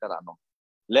mga veterano.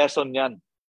 Lesson yan.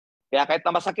 Kaya kahit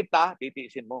na masakit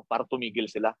titiisin mo para tumigil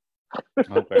sila.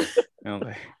 Okay.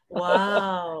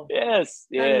 Wow. Yes.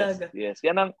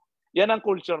 Yan ang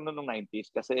culture noong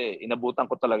 90s kasi inabutan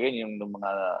ko talaga yung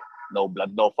mga no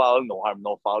blood, no foul, no harm,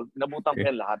 no foul. Inabutan ko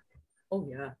yan lahat. Oh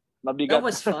yeah. Mabigat. That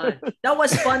was fun. That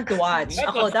was fun to watch.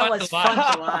 That was fun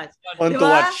to watch. Fun to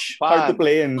watch. Hard to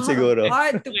play siguro.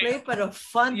 Hard to play pero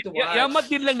fun to watch. Yaman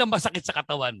din lang na masakit sa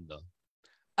katawan, no?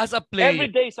 As a player.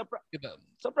 Every day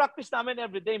sa practice namin,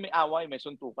 every day may away, may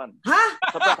suntukan. Ha?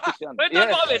 Sa practice yan. Kwentuhan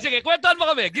mo kami. Sige, kwentuhan mo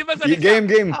kami. Give us an example.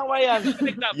 Game. Away yan.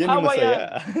 Yan yung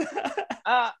masaya.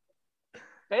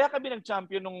 Kaya kami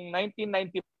nag-champion noong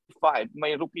 1995,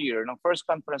 may rookie year, ng first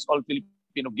conference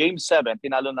All-Filipino Game 7,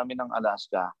 tinalo namin ng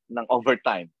Alaska ng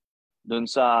overtime doon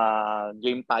sa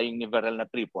game tying ni Verel na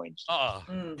 3 points.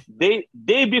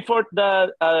 Day before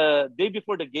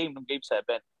the game ng Game 7,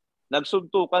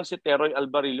 nagsuntukan si Teroy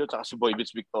Albarillo at si Boy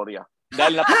Beats Victoria.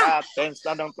 Dahil napaka-tense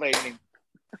na ng training.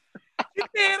 Si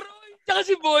Teroy at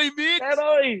si Boy Beats?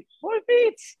 Teroy! Boy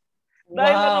Beats!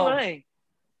 Dahil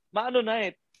maano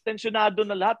na tensionado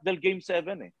na lahat dahil Game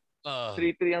 7 eh.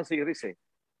 3-3 ang series eh.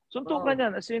 Suntukan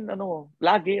yan. As in,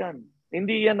 lagi yan.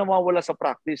 Hindi yan nawawala sa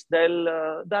practice dahil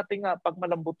dati nga, pag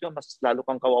malambot yun, mas lalo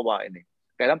kang kawawain eh.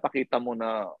 Kailan pakita mo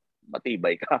na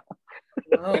matibay ka.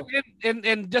 Wow.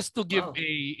 And just to give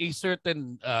a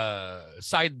certain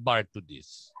sidebar to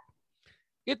this,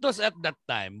 it was at that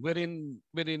time wherein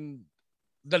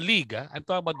the league, I'm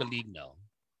talking about the league now,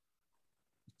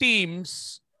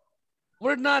 teams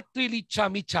were not really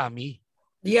chummy-chummy.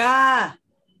 Yeah.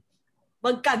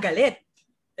 Magkagalit.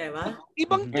 Diba?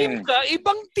 Ibang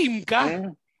team ka.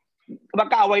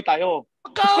 Magkaaway tayo.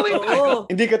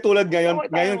 Hindi katulad ngayon.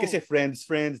 Ngayon kasi friends,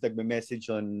 nagme-message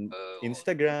on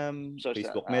Instagram,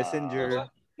 Facebook Messenger.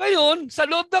 Ngayon, sa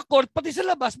loob ng court, pati sa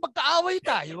labas, magkaaway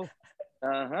tayo.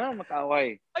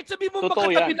 Magkaaway. Ay, sabi mo,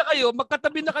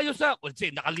 magkatabi na kayo sa,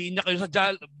 nakalinya kayo sa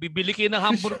bibili kayo ng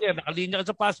hamburger, nakalinya kayo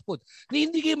sa fast food.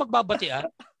 Hindi kayo magbabati,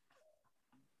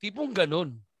 Tipong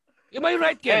ganun. Am I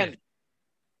right, Ken?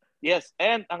 Yes,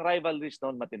 and ang rivalries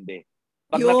noon matindi.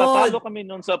 Pag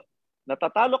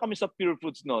natatalo kami sa Pure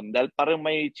Foods noon dahil parang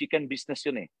may chicken business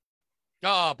yun eh.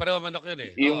 Oo, pareho manok yun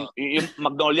eh. Yung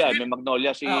Magnolia, may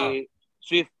Magnolia si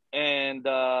Swift and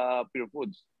Pure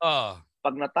Foods.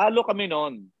 Pag natalo kami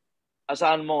noon,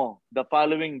 asahan mo, the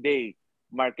following day,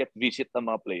 market visit ng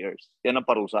mga players. Yan ang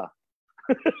parusa.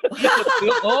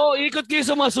 Ikot kayo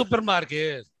sa mga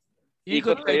supermarket.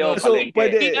 Ikot kayo so,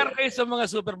 palengke. Ikot kayo sa mga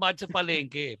supermarket sa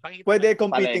palengke. Pwede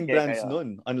competing brands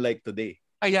noon, unlike today.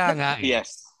 Kaya nga.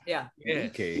 Yes. Yeah.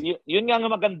 Okay. Yun nga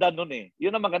maganda noon eh.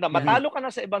 Yun ang maganda. Matalo ka na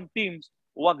sa ibang teams,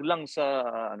 wag lang sa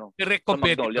direct sa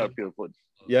Magnolia or Pure Foods.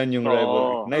 Yan yung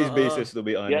rivalry. Nice basis to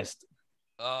be honest.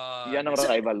 Yan ang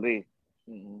rivalry.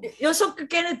 So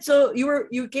Kenneth,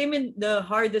 you came in the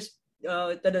hardest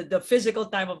the physical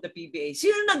time of the PBA.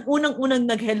 Sino unang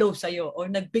nag-hello sa'yo or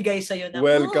nagbigay sa'yo ng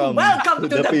welcome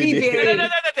to the PBA? No.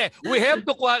 We have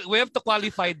to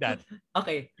qualify that.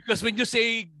 Okay. Because when you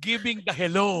say giving the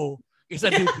hello, it's a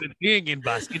different thing in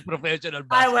professional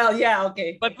basketball. Well, yeah,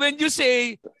 okay. But when you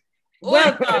say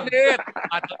Welcome.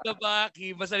 Atot na ba?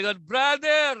 Kiba sa likod.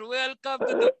 Brother, welcome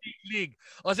to the big league.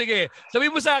 O sige,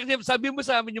 sabi mo sa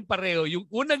amin yung pareho. Yung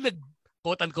unang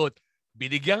quote-unquote,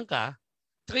 binigyan ka.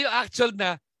 Tsaka yung actual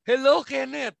na, hello,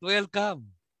 Kenneth, welcome.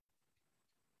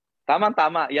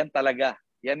 Tama-tama, yan talaga.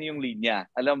 Yan yung linya.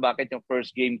 Alam bakit yung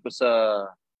first game ko sa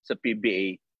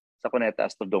PBA, sa Cuneta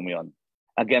Astrodome yun,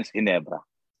 against Ginebra.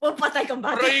 Patay kang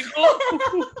bata. Aray ko!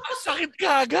 Sakit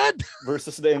ka agad!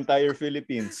 Versus the entire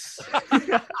Philippines.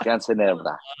 Against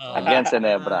Ginebra. Against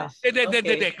Ginebra.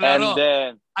 Hindi. Klaro, And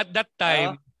then, at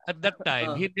that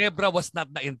time, Ginebra was not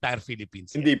the entire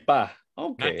Philippines. Hindi pa.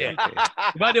 Okay.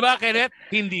 Diba, Kenneth?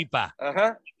 Hindi pa.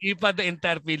 uh-huh. Hindi pa the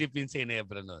entire Philippines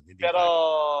Ginebra noon. Pero,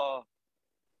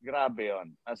 grabe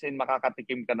yun. As in,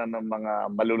 makakatikim ka na ng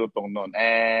mga malulutong noon.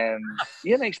 And,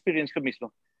 yan ang experience ko mismo.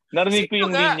 Narinig ko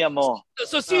yung linya mo.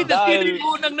 So, sino yung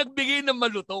unang nagbigay ng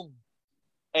malutong?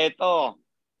 Eto.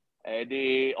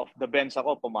 Di off the bench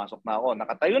ako, pumasok na ako.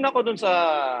 Nakatayo na ako dun sa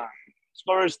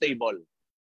scorer's table.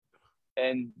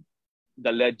 And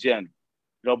the legend,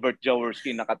 Robert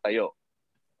Jaworski, nakatayo.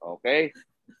 Okay?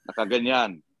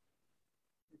 Nakaganyan.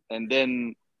 And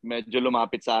then, medyo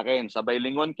lumapit sa akin. Sabay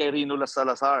lingon kay Rino Las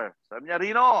Salazar. Sabi niya,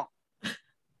 Rino,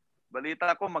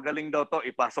 balita ko, magaling daw to,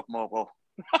 ipasok mo ko.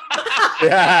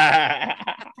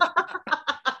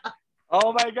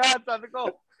 Oh my God, sabi ko.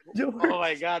 Oh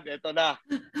my God, eto na.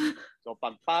 So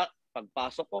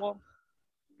pagpasok ko,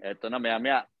 eto na,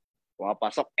 maya-maya.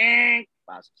 Pumapasok,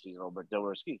 pasok si Robert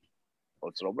Jaworski.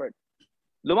 Coach Robert.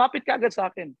 Lumapit ka agad sa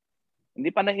akin.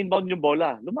 Hindi pa na-inbound yung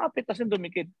bola. Lumapit kasi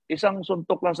dumikit. Isang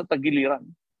suntok lang sa tagiliran.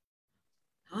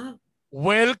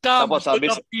 Welcome Tapos, to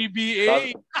the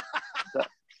PBA.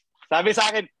 Sabi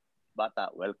sa akin,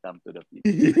 bata, welcome to the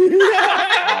PBA.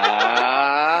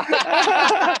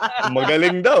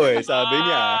 Magaling daw sabi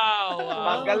niya.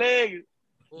 Wow. Magaling.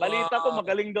 Balita ko,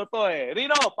 magaling daw to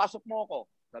Rino, pasok mo ako.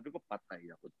 Sabi ko,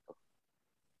 patay ako to.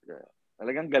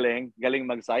 Talagang galing. Galing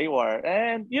mag-saywar.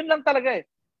 And yun lang talaga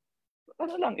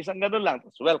Ano lang, isang ganun lang.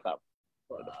 Tapos welcome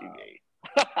to the PBA.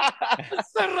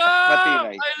 Sarap!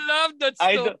 Matinay. I love that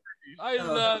story. I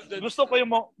love that. Gusto ko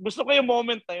yung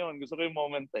moment na yun.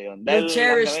 Dahil You'll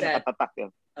cherish that. Nakatatak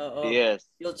yun. Yes.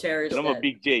 You'll cherish Alam mo, that.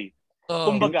 Big J.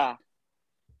 Kumbaga,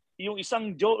 yung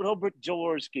isang Robert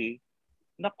Jaworski,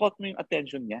 na-caught mo yung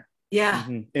attention niya. Yeah.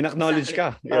 In-acknowledge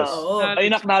ka. Yes.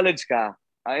 In-acknowledge ka.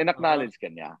 In-acknowledge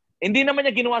ka niya. Hindi naman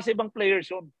niya ginawa sa ibang players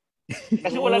yun.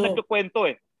 Kasi wala nagkukwento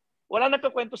Wala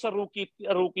nagkukwento sa rookie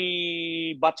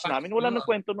batch namin. Wala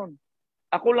nagkwento nun.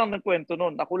 Ako lang nagkwento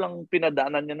nun. Ako lang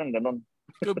pinadaanan niya ng ganun.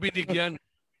 Ito binigyan.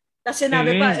 Kasi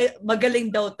sinabi pa,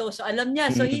 magaling daw to. So alam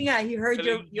niya. So he heard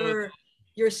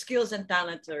your skills and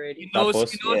talents already. He knows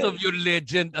of your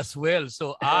legend as well.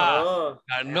 So,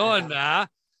 ganon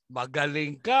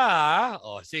magaling ka.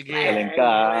 O, sige. Magaling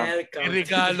ka.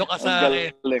 Regalo ka sa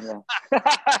akin.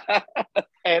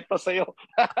 Eto sa'yo.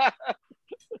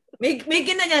 May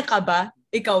ginanyan ka ba?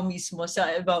 Ikaw mismo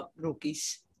sa about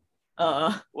rookies?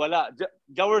 Wala.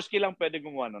 Jaworski lang pwede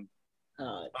gumawa nun.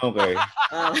 Okay.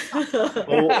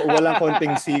 Walang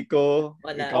konting siko.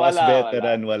 Ikaw as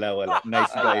veteran. Wala.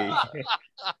 Nice guy.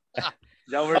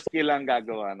 Jaworski lang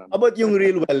gagawa nun. About yung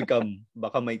real welcome,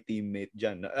 baka may teammate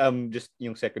dyan. Just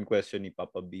yung second question ni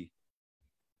Papa B.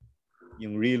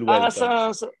 Yung real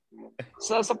welcome.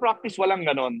 Sa practice, walang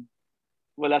ganon.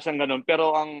 Wala siyang ganun.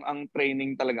 Pero ang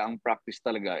training talaga, ang practice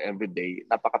talaga everyday,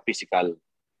 napaka-physical.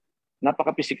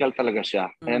 Napaka-physical talaga siya.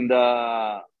 And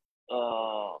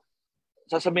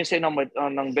sasabihin sa'yo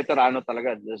ng veterano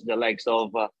talaga, the likes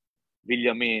of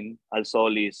Villamin,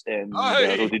 Alsolis, and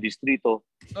Rudy Distrito.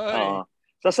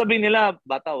 Sasabihin nila,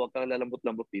 bata, huwag kang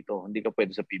lalambot-lambot dito. Hindi ka pwede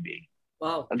sa PBA.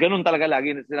 Wow. Ganun talaga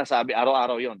lagi sinasabi,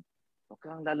 araw-araw yon. Huwag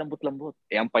kang lalambot-lambot.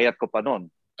 Ang payat ko pa noon.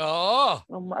 Oo.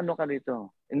 Ano ka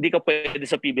dito? Hindi ka pwede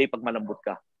sa PBA pag malambot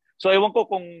ka. So, ewan ko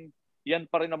kung yan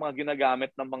pa rin ang mga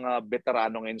ginagamit ng mga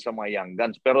veterano ngayon sa mga young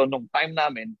guns. Pero nung time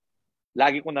namin,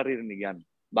 lagi ko naririnig yan.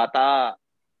 Bata,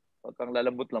 huwag kang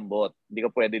lalambot-lambot. Hindi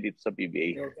ka pwede dito sa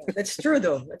PBA. That's true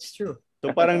though. That's true. So,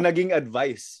 parang naging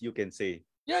advice, you can say.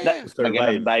 Yeah.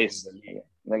 Naging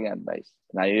advice.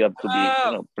 Now you have to be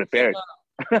prepared.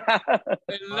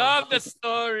 I love the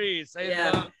stories. I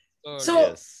love the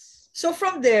stories. So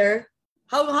from there,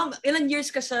 how ilang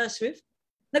years ka sa Swift?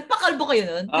 Nagpakalbo kayo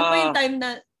nun? Yun ba yung time na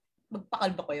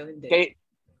magpakalbo kayo? Hindi.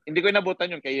 Hindi ko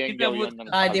inabutan yun. Kaya yung yun.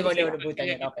 Hindi mo inabutan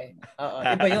yun. Okay.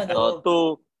 Iba yun.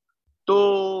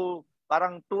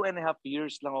 Parang 2.5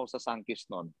 years lang ako sa Sankis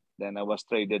noon. Then I was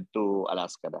traded to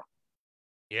Alaska na.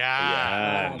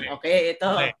 Yeah. Okay, ito.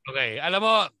 Okay. Alam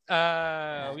mo,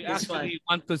 we actually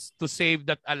want to save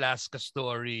that Alaska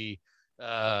story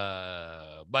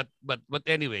But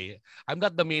anyway, I'm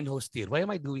not the main host here. Why am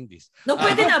I doing this? No,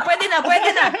 pwede na.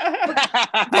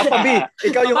 Papa B,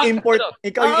 ikaw yung import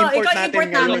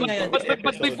natin ngayon.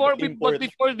 But before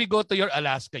we go to your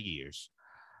Alaska years,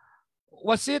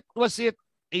 was it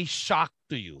a shock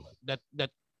to you that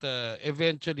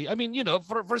eventually, I mean,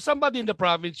 for somebody in the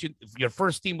province, your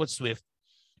first team was Swift,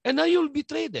 and now you'll be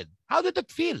traded. How did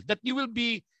that feel? That you will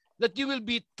be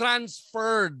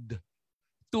transferred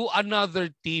to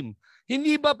another team?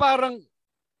 Hindi ba parang,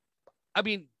 I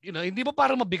mean, hindi ba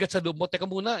parang mabigat sa loob mo? Teka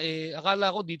muna,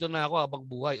 akala ko dito na ako habang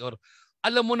buhay. Or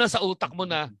alam mo na sa utak mo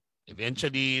na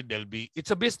eventually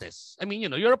it's a business. I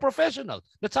mean, you're a professional.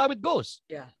 That's how it goes.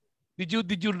 Yeah. Did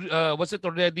you was it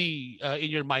already in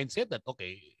your mindset that,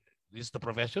 okay, this is the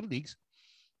professional leagues,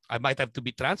 I might have to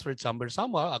be transferred somewhere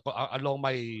along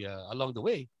the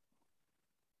way?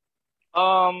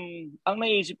 Ang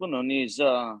naisip ko noon is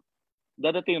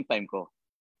dadating yung time ko.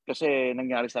 Kasi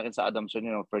nangyari sa akin sa Adamson,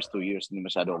 first 2 years hindi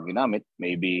masyado akong ginamit.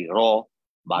 Maybe raw,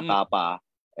 bata pa,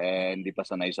 and hindi pa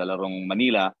sanay sa larong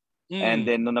Manila. And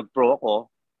then nung nag-pro ako,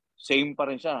 same pa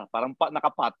rin siya. Parang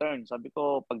naka-pattern. Sabi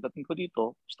ko, pagdating ko dito,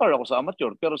 star ako sa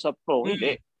amateur, pero sa pro,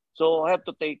 hindi. So I have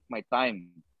to take my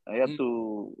time. I have to,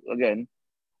 again,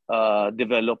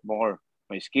 develop more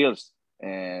my skills.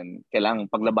 And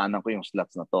kailangan paglabanan ko yung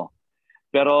slots na to.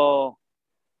 Pero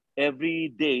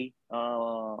every day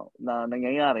na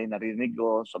nangyayari, narinig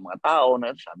ko sa mga tao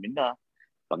na sabi na,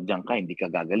 pag diyan ka, hindi ka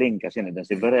gagaling kasi nandiyan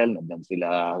si Verel, nandiyan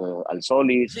sila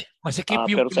Alsolis.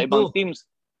 Pero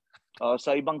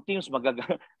sa ibang teams,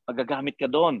 magagamit ka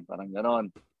doon. Parang ganon.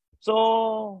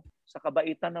 So, sa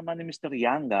kabaitan naman ni Mr.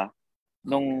 Yanga,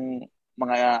 nung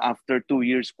mga after 2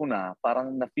 years ko na,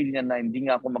 parang na-feel niya na hindi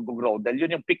nga ako mag-grow. Dahil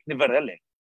yun yung pick ni Verel eh.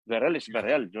 Verel is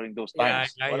Verel during those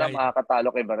times. Wala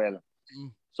makakatalo kay Verel.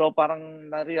 So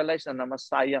parang na-realize na mas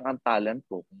sayang ang talent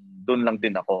ko. Doon lang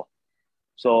din ako.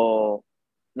 So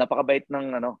napakabait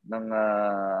ng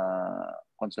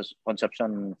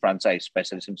Conception franchise,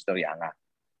 especially si Mr. Yanga.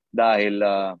 Dahil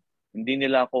hindi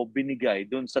nila ako binigay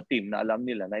doon sa team na alam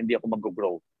nila na hindi ako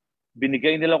mag-grow.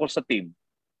 Binigay nila ako sa team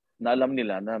na alam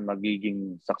nila na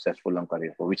magiging successful ang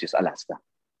career ko, which is Alaska.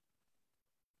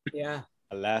 Yeah.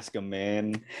 Alaska,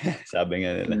 man. Sabi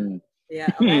nga nila.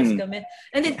 Yeah, Alaska, man.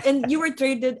 And you were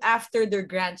traded after their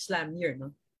Grand Slam year,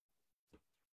 no?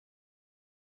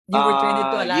 You were traded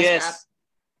to Alaska.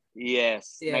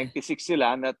 Yes. Yeah. 96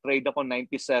 sila. Na-trade ako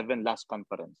 97 last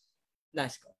conference.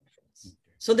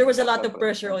 So there was a lot of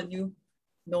pressure on you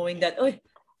knowing that,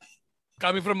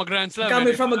 coming from a Grand Slam.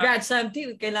 Coming from a Grand Slam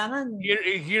team, kailangan.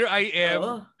 Here I am,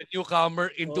 a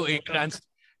newcomer into a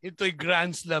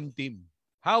Grand Slam team.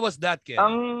 How was that, Ken?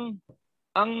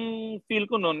 Ang feel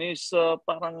ko noon is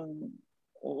parang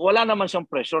wala naman siyang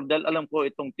pressure dahil alam ko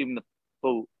itong team na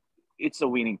to, it's a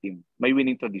winning team. May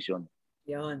winning tradition.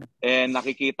 Yan. And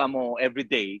nakikita mo every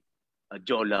day,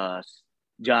 Jolas,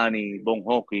 Johnny, Bong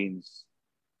Hawkins,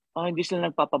 hindi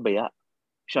sila nagpapabaya.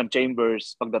 Sean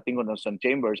Chambers, pagdating ko ng Sean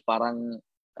Chambers, parang,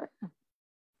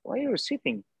 why are you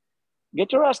sitting?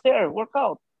 Get your ass there, work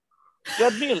out.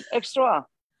 Treadmill, extra.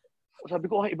 Sabi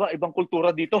ko, ibang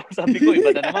kultura dito. Sabi ko,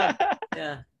 iba na naman.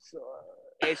 Yeah. So,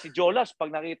 si Jolas, pag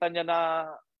nakita niya na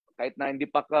kahit na hindi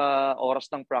pa oras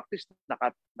ng practice,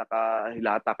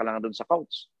 nakahilata ka lang doon sa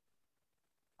couch.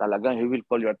 Talagang he will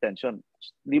call your attention.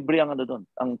 Libre ang doon,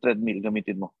 ang treadmill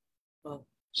gamitin mo. Oh.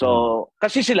 So,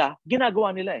 kasi sila,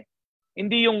 ginagawa nila eh.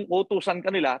 Hindi yung utusan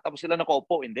kanila, tapos sila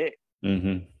nakaupo, hindi.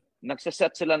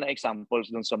 Nagsaset sila na examples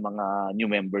doon sa mga new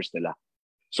members nila.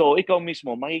 So, ikaw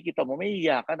mismo, makikita mo, may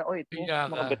iya ka na, ito,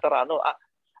 mga veterano,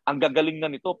 ang gagaling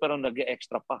na nito, pero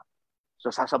nag-extra pa.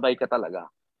 So, sasabay ka talaga.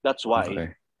 That's why,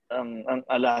 ang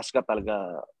Alaska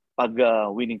talaga, pag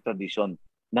winning tradition,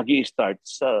 nag-i-start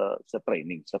sa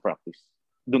training, sa practice.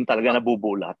 Doon talaga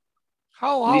nabubulat.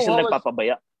 Hindi sila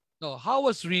nagpapabaya. No, how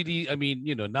was really, I mean,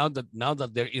 now that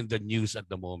they're in the news at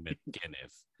the moment,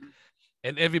 Kenneth,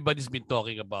 and everybody's been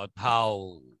talking about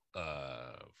how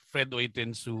Fred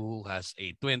Oitensu has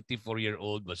a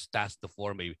 24-year-old was tasked to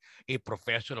form a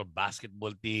professional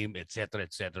basketball team, etc.,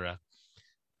 etc.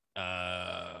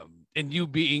 And you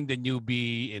being the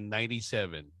newbie in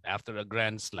 97 after a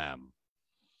Grand Slam,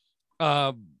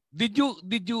 did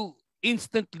you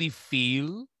instantly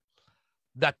feel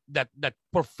that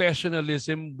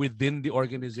professionalism within the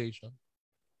organization?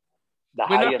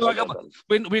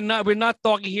 We're not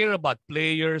talking here about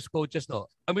players, coaches, no.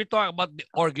 And we're talking about the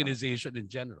organization in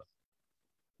general.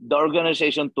 The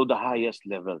organization to the highest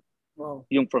level. Wow.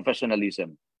 Yung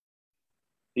professionalism.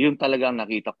 Yun talagang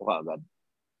nakita ko kaagad.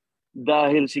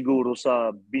 Dahil siguro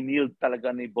sa binild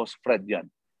talaga ni Boss Fred yan.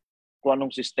 kung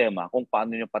anong sistema, kung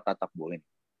paano nyo patatakbuhin.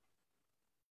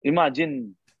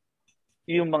 Imagine,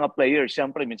 yung mga players,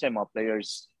 siyempre minsan yung mga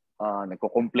players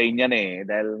nagko-complain yan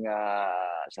dahil nga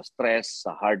sa stress,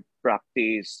 sa hard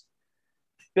practice.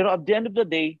 Pero at the end of the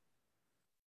day,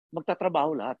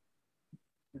 magtatrabaho lahat.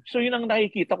 So yun ang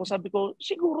nakikita ko, sabi ko,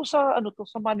 siguro sa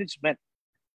sa management.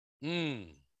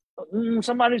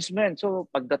 Sa management. So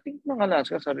pagdating ng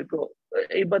Alaska, sabi ko,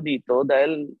 iba dito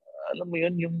dahil alam mo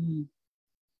yun,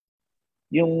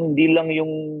 yung hindi lang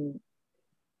yung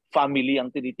family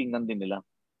ang tinitingnan din nila.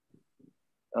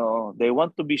 They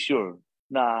want to be sure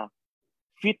na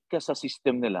fit ka sa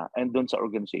system nila and doon sa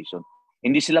organization.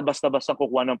 Hindi sila basta-basta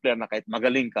kukuha ng player na kahit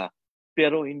magaling ka,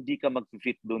 pero hindi ka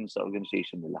mag-fit doon sa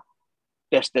organization nila.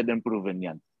 Tested and proven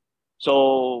yan.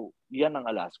 So, yan ang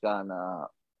Alaska na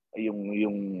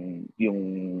yung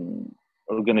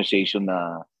organization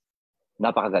na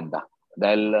napakaganda.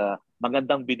 Dahil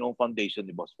magandang binuong foundation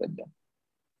ni Boss Fred yan.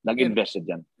 Nag-invested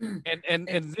yan. And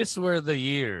these were the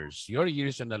years, your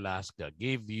years in Alaska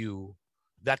gave you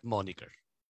that moniker.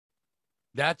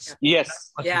 That's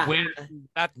when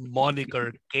that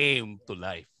moniker came to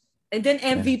life. And then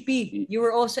MVP. You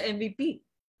were also MVP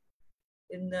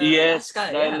in Alaska.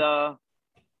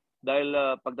 Dahil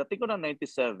pagdating ko ng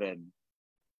 97,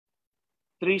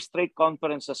 3 straight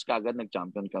conferences kagad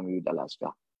nag-champion kami with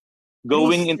Alaska.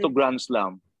 Going into Grand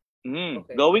Slam.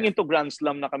 Going into Grand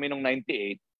Slam na kami nung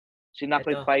 98,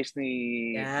 sinacrifice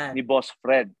ni Boss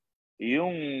Fred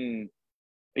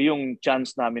yung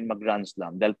chance namin mag-Grand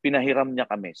Slam dahil pinahiram niya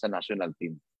kami sa national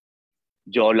team.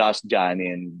 Jolas, Johnny,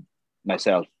 and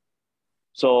myself.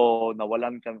 So,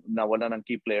 nawalan ng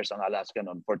key players ang Alaska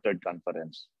noon for 3rd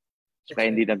conference. So,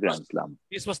 kaya hindi na Grand Slam.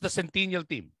 This was the Centennial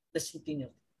team. The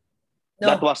Centennial.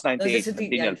 No, that was 98,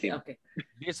 Centennial team. Okay.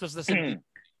 This was the Centennial.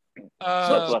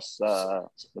 That was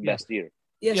the best year.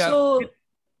 Yeah, so...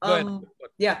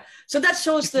 So that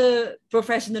shows the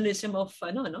professionalism of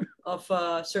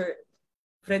Sir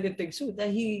Freddy Tigsu, that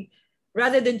he,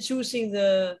 rather than choosing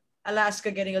the Alaska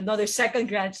getting another 2nd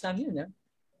Grand Slam,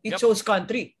 he chose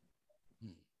country.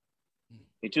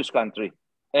 He chose country.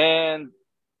 And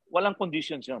walang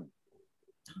conditions yun.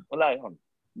 Wala yun.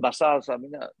 Basta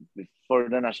sabi niya, for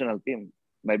the national team,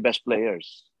 my best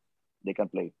players, they can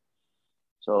play.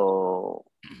 So,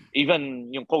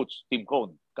 even yung coach, Team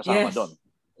Cone, kasama doon.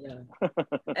 Yeah.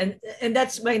 and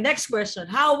that's my next question.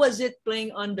 How was it playing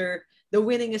under the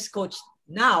winningest coach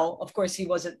now? Of course, he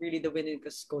wasn't really the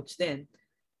winningest coach then.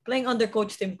 Playing under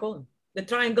Coach Tim Cone. The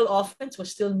triangle offense was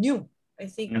still new, I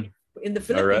think, in the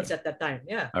Philippines at that time.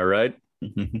 Yeah. All right.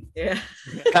 Yeah.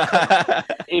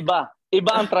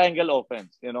 Iba ang triangle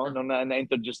offense, nung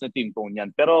na-introduce na Tim Cone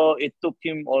yan. Pero it took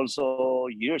him also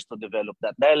years to develop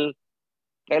that. Dahil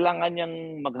kailangan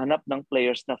niyang maghanap ng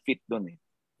players na fit doon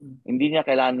Hindi niya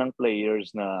kailangan ng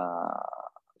players na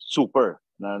super,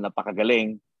 na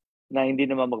napakagaling, na hindi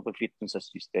naman magpa-fit sa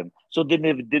system. So,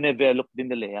 dinevelop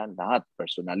din nila yan. Lahat.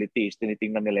 Personalities,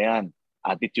 tinitingnan nila yan.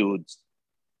 Attitudes.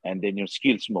 And then yung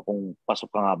skills mo, kung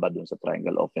pasok ka nga ba dun sa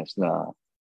triangle offense na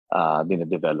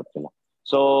dinedevelop nila.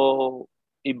 So,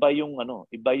 iba yung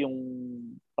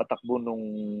patakbo nung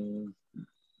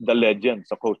the legend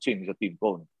sa coaching sa Team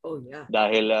Cone. Oh, yeah.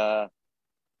 Dahil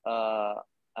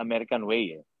American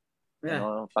way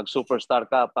Pag superstar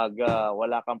ka, pag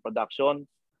wala kang production,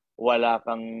 wala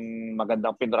kang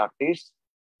magandang pinractice,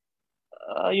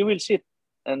 you will sit.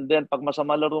 And then pag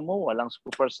masama laro mo, walang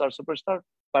superstar.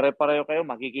 Pare-pareho kayo,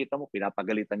 makikita mo,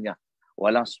 pinapagalitan niya.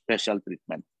 Walang special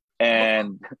treatment.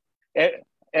 And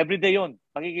everyday yun,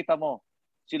 makikita mo,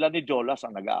 sila ni Jolas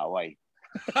ang nag-aaway.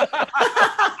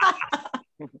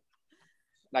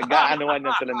 Nag-aanuan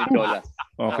yan sila ni Jolas.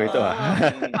 Okay to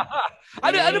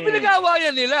ano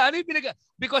pinag-aawayan nila?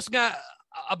 Because nga,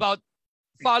 about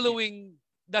following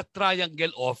that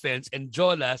triangle offense, and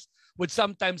Jolas would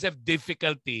sometimes have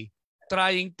difficulty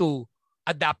trying to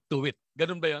adapt to it.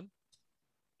 Ganun ba yun?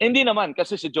 Hindi naman,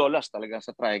 kasi si Jolas talaga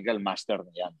sa triangle master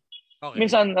na yan. Okay.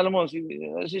 Minsan, alam mo,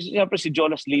 siyempre si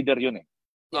Jolas leader yun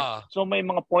So may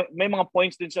mga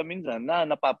points din siya minsan na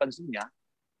napapansin niya.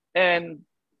 And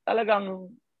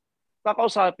talagang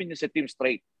kakausapin niya sa team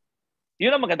straight.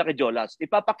 Yun ang maganda kay Jolas.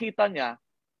 Ipapakita niya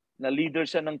na leader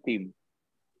siya ng team.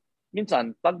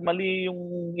 Minsan, pag mali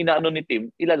yung inaano ni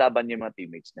team, ilalaban niya yung mga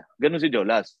teammates niya. Ganun si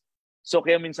Jolas. So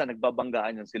kaya minsan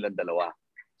nagbabanggaan yan silang dalawa.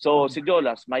 So si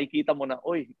Jolas, makikita mo na,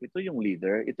 oy, ito yung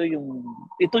leader, ito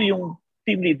yung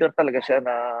team leader talaga siya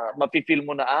na mapi-feel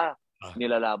mo na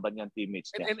nilalaban yung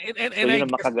teammates niya. So yun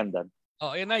ang makaganda.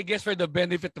 And I guess for the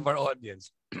benefit of our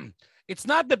audience, it's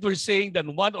not that we're saying that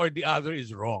one or the other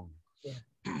is wrong. Yeah.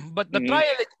 But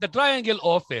the triangle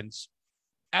offense,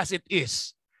 as it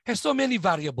is, has so many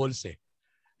variables eh.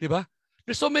 Di ba?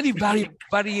 There's so many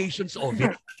variations of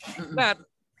it that,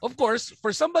 of course,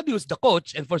 for somebody who's the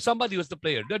coach and for somebody who's the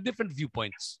player, there are different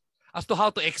viewpoints as to how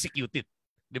to execute it.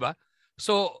 Di ba?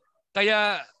 So,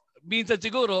 kaya minsan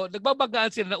siguro,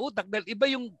 nagbabagaan sila ng utak dahil iba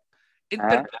yung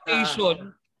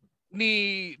interpretation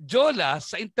ni Jola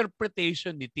sa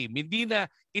interpretation ni Tim. Hindi na,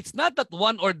 it's not that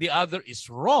one or the other is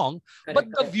wrong, but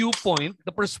the viewpoint,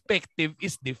 the perspective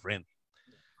is different.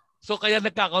 So kaya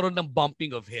nagkakaroon ng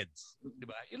bumping of heads, di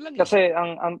ba? Yun lang. Kasi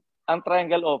ang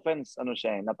triangle offense, ano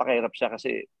siya, napakahirap siya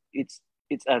kasi it's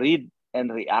a read and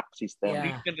react system.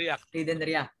 Read and react. Read and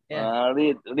react. Yeah.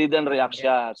 Read and react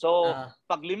siya. So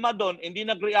pag 5 doon, hindi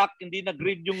nag-react, hindi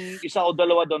nag-read yung isa o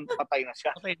dalawa doon, patay na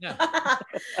siya. Patay na.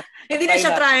 Hindi na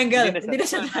siya triangle. Hindi na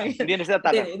siya triangle. Hindi na siya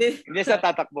tatakbo. Hindi na siya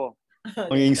tatakbo.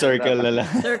 Maging circle na lang.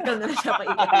 Circle na siya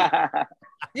paikot.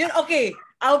 Yun, okay.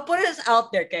 I'll put us out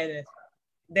there, Kenneth.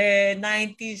 The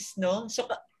 90s, no? So,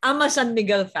 I'm a San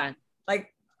Miguel fan.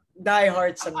 Like,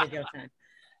 die-hard San Miguel fan.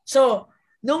 So,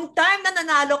 nung time na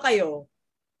nanalo kayo,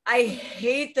 I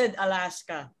hated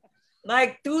Alaska.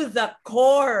 Like, to the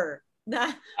core. Na,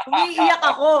 umiiyak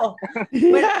ako.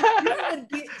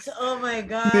 Oh my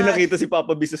God. Hindi nakita si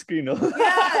Papa B sa screen, no?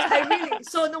 Yeah, I really.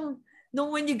 So, nung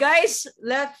when you guys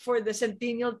left for the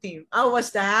Centennial team, I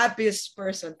was the happiest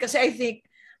person. Kasi I think,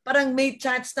 parang may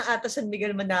chance na ata San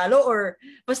Miguel manalo or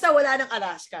basta wala ng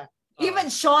Alaska. Even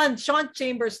Sean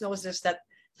Chambers knows this, that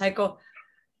like,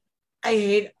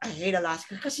 I hate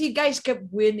Alaska because you guys kept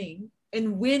winning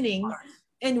and winning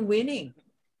and winning.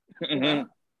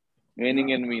 Winning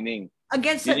and winning.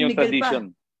 Against San Miguel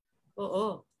tradition. Pa.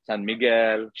 Oo. San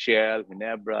Miguel, Shell,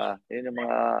 Ginebra, yun yung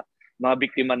mga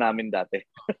biktima namin dati.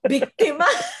 Biktima?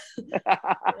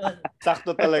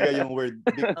 Sakto talaga yung word,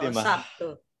 biktima.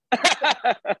 Sakto.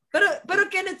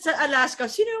 pero Kenneth, sa Alaska,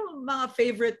 sino yung mga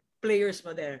favorite players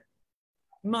mo there?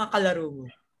 Yung mga kalaro mo?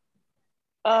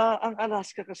 Ang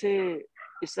Alaska kasi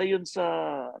isa yun sa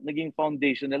naging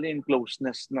foundational yung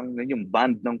closeness ng yung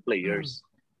band ng players.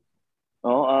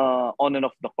 On and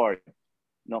off the court.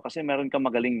 No, kasi meron kang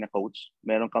magaling na coach,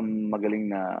 meron kang magaling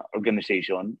na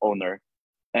organization, owner,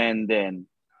 and then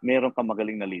meron kang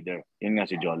magaling na leader. Yun nga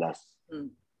si Jolas.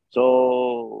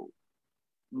 So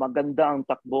maganda ang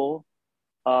takbo,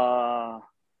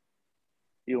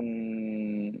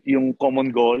 yung common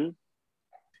goal,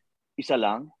 isa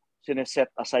lang,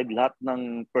 sineset aside lahat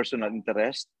ng personal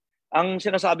interest. Ang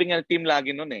sinasabi nga ng team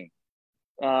lagi nun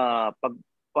pag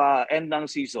pa-end ng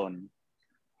season,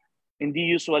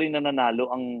 hindi usually nananalo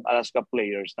ang Alaska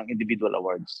players ng individual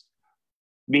awards.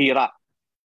 Bihira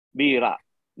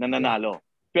nananalo.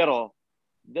 Pero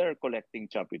they're collecting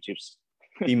championships.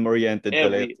 Team-oriented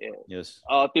pala. Yes.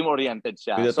 Team-oriented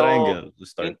siya. With a triangle to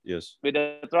start. Yes. With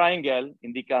a triangle,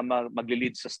 hindi ka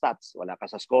magli-lead sa stats. Wala ka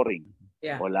sa scoring.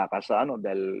 Yeah. Wala ka sa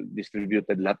dahil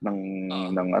distributed lahat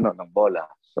ng bola.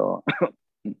 So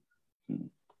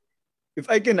if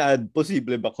I can add,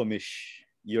 posible ba, Komish,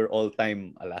 your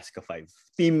all-time Alaska 5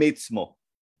 teammates mo?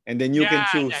 And then you can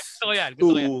choose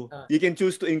you can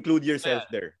choose to include yourself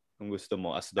there kung gusto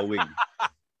mo as the wing.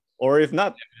 Or if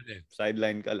not,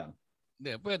 sideline ka lang.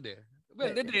 Hindi, pwede.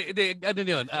 Ano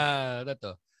yun?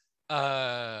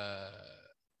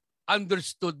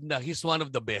 Understood na he's one of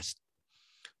the best.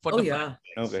 For the franchise.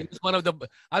 Okay. He's one of the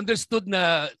understood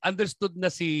na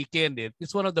si Kenneth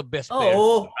is one of the best players in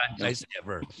the franchise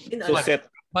ever. So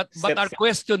but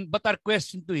our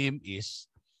question to him is,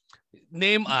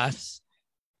 name us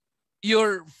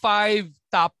your 5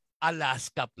 top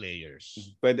Alaska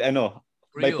players. Pwede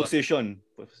by position.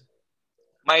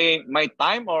 My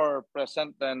time or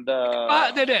present and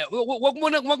hindi.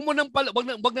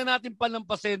 Wag na natin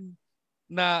palampasin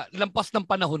na lampas ng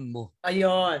panahon mo.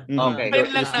 Ayun. Okay.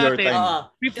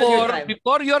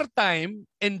 Before your time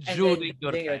and during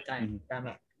your time.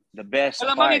 Tama. The best.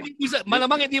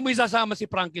 Malamang hindi mo isasama si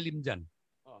Frankie Lim dyan.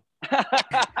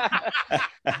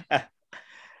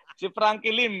 Si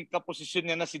Frankie Lim, kaposisyon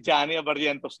niya na si Johnny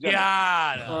Abarientos dyan.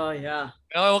 Yeah.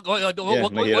 Wag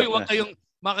kayong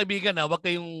mga kaibigan, wag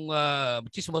kayong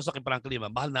chismosa kay Frankie Lim.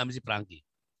 Mahal namin si Frankie.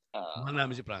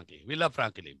 We love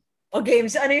Frankie Lim. Okay,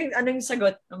 so ano yung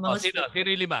sagot? Sino yung 5?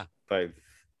 5.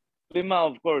 5,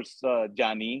 of course,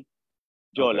 Johnny,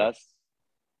 Jolas,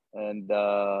 and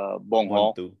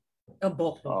Bongho. 1, 2.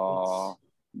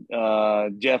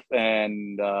 Jeff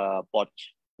and Poch.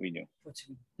 Winyo.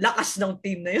 Lakas ng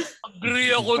team na yun.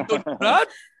 Agree ako doon,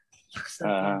 Brad.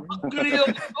 Agree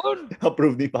ako doon.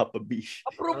 Approve ni Papa B.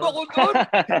 Approve ako doon.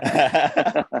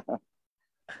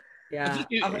 Yeah.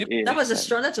 That's a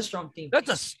strong team.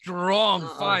 That's a strong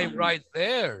 5 right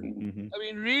there. Mm-hmm. I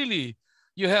mean, really,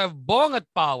 you have Bong at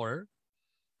power,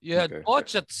 You had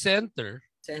Poch at center.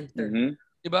 Center.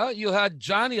 Diba? You had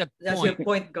Johnny at That's point. your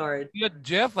point guard. You had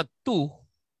Jeff at 2.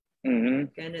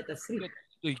 Kenneth at 3.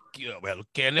 Well,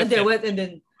 Kenneth. And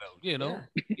then well, you know,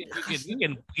 you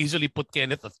can easily put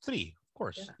Kenneth at 3, of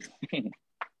course. Yeah.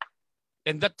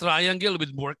 And that triangle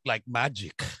would work like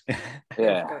magic.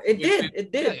 Yeah. It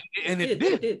did. And it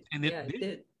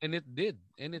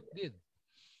did.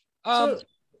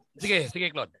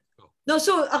 Sige, Claude. No,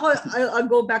 so I'll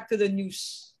go back to the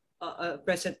news,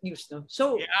 present news, no.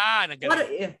 So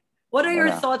what are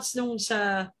your thoughts nung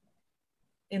sa,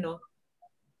 you know,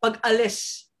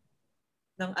 pag-alis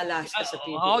ng Alaska sa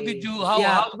PBA? How did it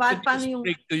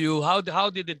break to you? How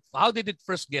did it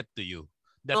first get to you?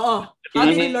 How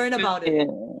did you learn about it?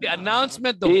 The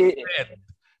announcement of Fred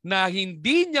na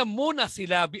hindi niya muna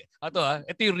sinabi,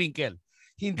 ito yung wrinkle,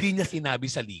 hindi niya sinabi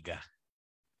sa liga.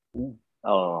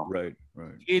 Oh, right.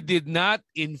 He did not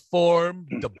inform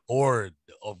the board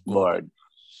of governors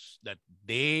that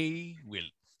they will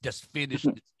just finish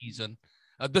this season,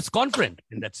 this conference,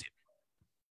 and that's it.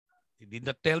 He did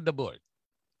not tell the board.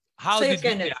 How did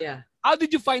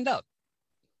you find out?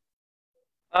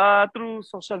 Through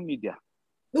social media.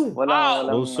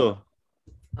 Walang, also.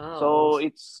 So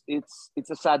it's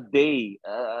a sad day.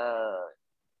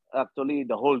 Actually,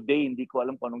 the whole day hindi ko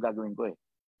alam kung anong gagawin ko eh.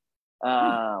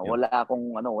 Wala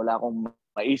akong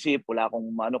maisip,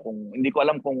 hindi ko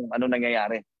alam kung ano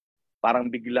nangyayari. Parang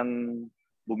biglang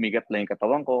bumigat lang yung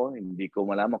katawan ko, hindi ko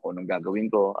malaman kung anong gagawin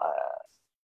ko.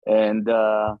 And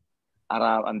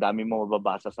ang dami mo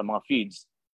mababasa sa mga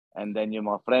feeds. And then yung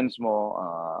mga friends mo,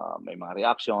 may mga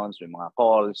reactions, may mga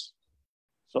calls.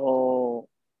 So,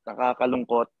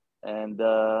 nakakalungkot and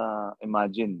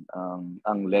imagine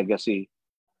ang legacy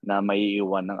na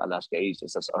maiiwan ng Alaska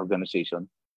Aces as organization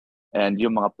and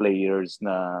yung mga players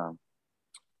na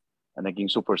naging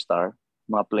superstar,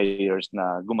 mga players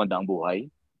na gumanda ang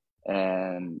buhay.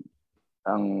 And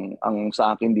ang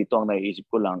sa akin dito ang naiisip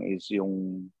ko lang is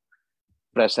yung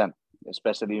present,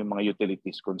 especially yung mga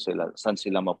utilities kung saan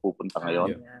sila mapupunta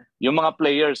ngayon. Yung mga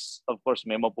players, of course,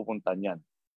 may mapupunta niyan.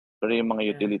 Pero yung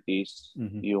mga utilities,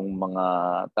 yung mga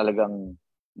talagang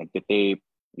nagtitape,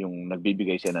 yung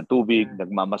nagbibigay siya ng tubig,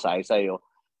 nagmamasahe sa'yo,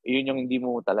 yun yung hindi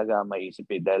mo talaga maisip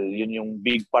eh. Dahil yun yung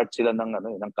big part sila ng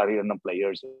career ng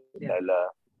players. Dahil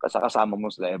kasama mo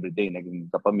sila everyday,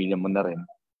 naging kapamilya mo na rin.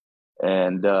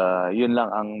 And yun lang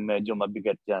ang medyo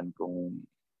mabigat yan kung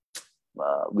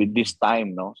with this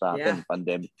time, no, sa atin,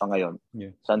 pandemic pa ngayon,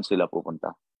 saan sila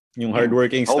pupunta? Yung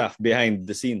hardworking staff behind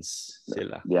the scenes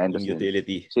sila. Behind the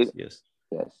utility. Scenes.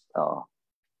 Yes.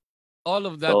 All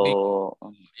of that. So,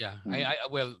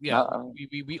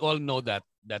 we all know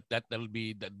that'll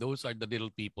be that those are the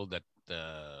little people that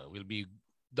will be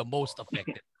the most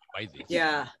affected by this.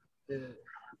 Yeah.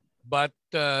 But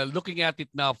looking at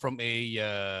it now from a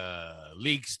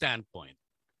league standpoint,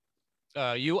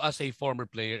 you as a former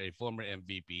player, a former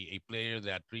MVP, a player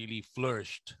that really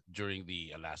flourished during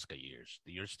the Alaska years,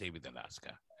 your stay with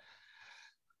Alaska.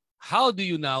 How do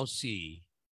you now see?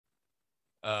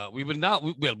 We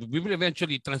will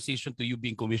eventually transition to you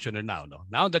being commissioner now. No,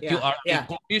 now that you are a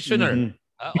commissioner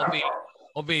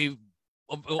of a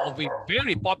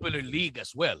very popular league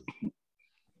as well.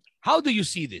 How do you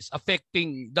see this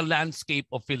affecting the landscape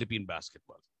of Philippine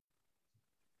basketball?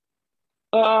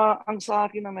 Ang sa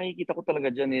akin na nakikita ko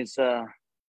talaga dyan is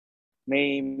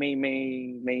may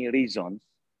reasons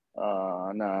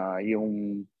na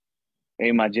yung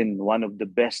imagine one of the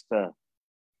best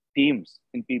teams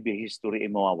in PBA history ay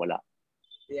mawawala.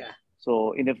 Yeah.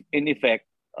 So in effect,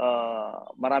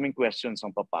 maraming questions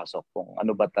ang papasok kung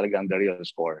ano ba talaga ang the real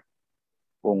score.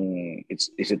 Kung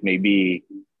is it maybe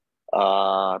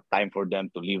time for them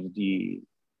to leave the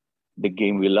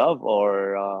game we love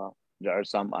or there are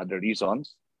some other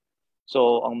reasons.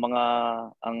 So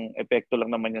ang epekto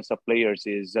lang naman yan sa players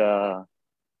is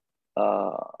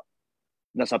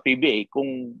nasa PBA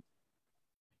kung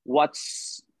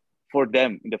what's for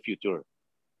them in the future.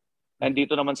 And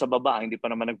dito naman sa baba, hindi pa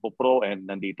naman nagpo-pro and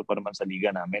nandito pa naman sa liga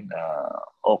namin,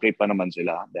 okay pa naman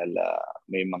sila dahil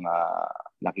may mga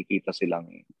nakikita silang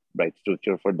bright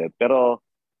future for them. Pero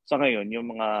sa ngayon,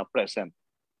 yung mga present,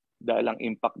 dahil ang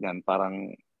impact niyan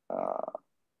parang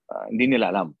hindi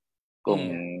nila alam kung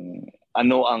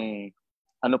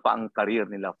ano pa ang career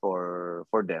nila for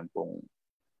them, kung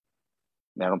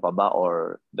meron pa ba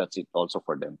or that's it also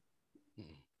for them.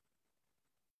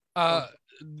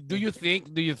 Do you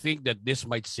think that this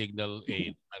might signal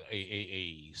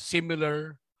a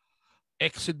similar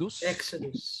exodus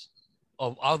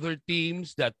of other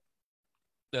teams that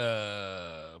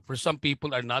for some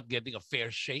people are not getting a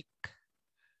fair shake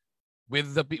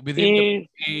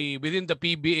within the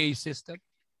PBA system?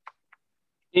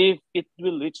 If it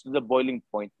will reach to the boiling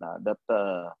point na that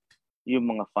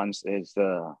yung mga fans is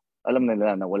alam na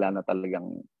nila na wala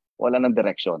ng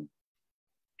direction.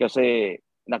 Kasi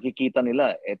nakikita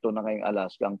nila ito na ngayong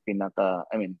Alaska ang pinaka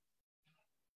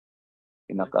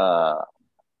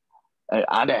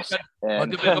honest.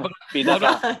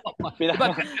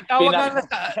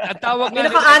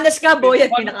 Pinaka-honest nga, boy,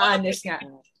 at pinaka-honest nga.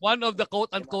 One of the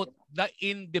quote-unquote the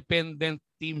independent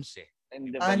teams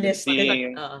Honest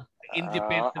team.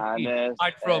 Independent team. Honest,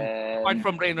 apart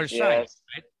from rain or shine,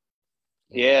 right?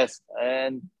 Yes,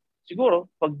 and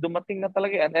siguro pag dumating na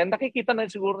talaga yan, and nakikita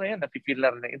na siguro na yan, nafe-feel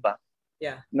na rin ng iba.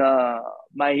 Yeah. Na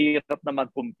mahirap na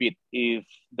mag-compete if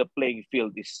the playing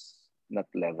field is not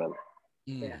level.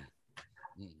 Yeah.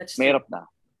 Mahirap na.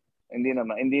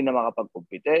 Hindi na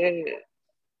makapag-compete.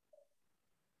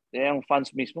 Yung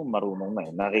fans mismo marunong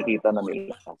na. Nakikita na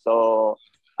nila. So,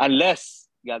 unless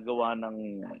gagawa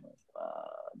ng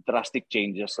drastic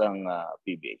changes ang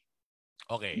PBA.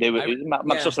 Okay. They will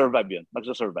magso-survive 'yun.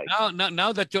 Magso-survive.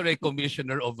 Now that you're a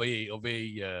commissioner of a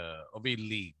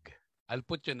league, I'll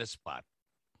put you in a spot.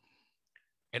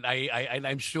 And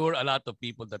I'm sure a lot of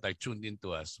people that are tuned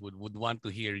into us would want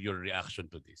to hear your reaction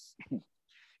to this.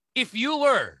 If you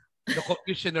were the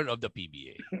commissioner of the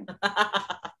PBA,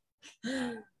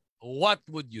 what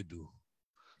would you do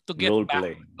to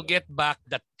get back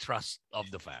that trust of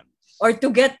the fans? Or to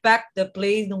get back the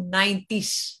play nung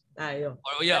 90s tayo.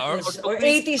 Or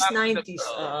 80s, 90s.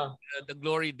 The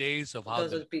glory days of how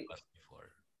it was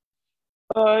before.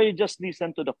 You just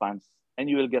listen to the fans and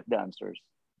you will get the answers.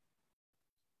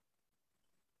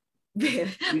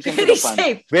 Very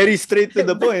safe. Very straight to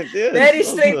the point. Yes. Very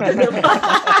straight to the point.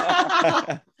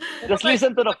 Just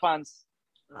listen to the fans.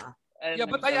 And,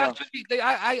 but I actually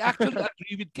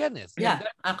agree with Kenneth. Yeah,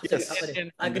 actually,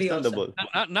 agree also.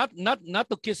 Not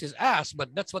to kiss his ass, but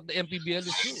that's what the MPBL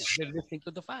is doing. They're listening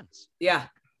to the fans. Yeah.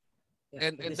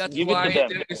 And that's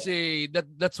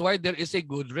why there is a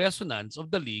good resonance of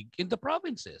the league in the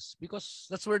provinces, because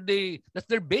that's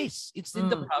their base. It's in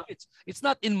the province. It's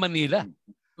not in Manila.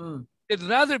 They'd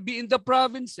rather be in the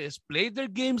provinces, play their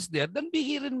games there, than be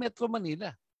here in Metro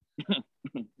Manila.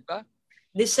 Diba?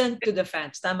 Listen to the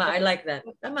fans. Tama, I like that.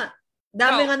 Tama.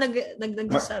 Dami nga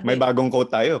nagsasabi. May bagong quote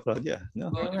tayo, Claudia.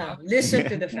 No? Listen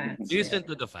to the fans. Listen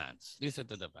to the fans. Listen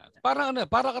to the fans. Parang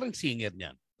ka rin singer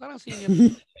niyan. Parang singer,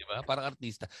 di ba? Parang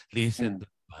artista. Listen to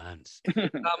the fans.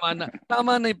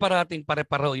 Tama na yung parating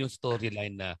pare-pareho yung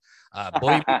storyline na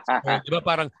boy meets girl. Di ba?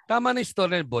 Parang tama na yung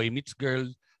storyline, boy meets girl.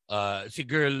 Si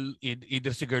girl,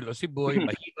 either si girl o si boy,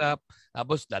 mahirap.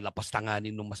 Tapos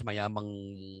lalapastanganin ng mas mayamang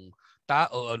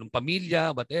tao, ng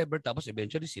pamilya, whatever. Tapos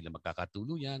eventually sila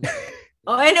magkakatuluyan.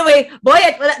 Anyway, boy,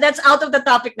 that's out of the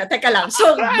topic na. Teka lang.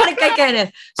 So, balik kay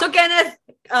Kenneth. So, Kenneth,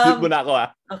 muna ako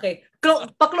okay.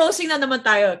 Pa-closing na naman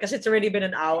tayo kasi it's already been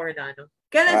an hour na. No?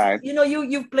 Kenneth,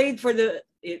 you played for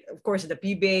of course, the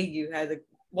PBA. You had a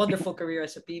wonderful career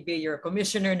as a PBA. You're a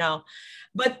commissioner now.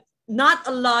 But not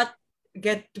a lot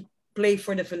get to play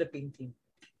for the Philippine team.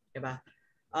 Diba?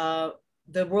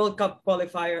 The World Cup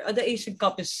qualifier, the Asian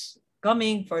Cup is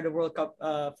coming for the World Cup.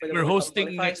 We're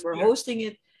hosting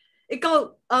it.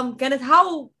 Ikaw, Kenneth,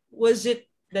 how was it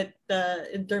that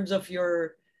in terms of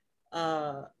your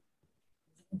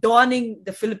donning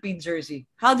the Philippine jersey,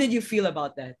 how did you feel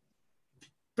about that?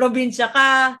 Probinsya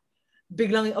ka,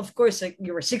 biglang, of course, like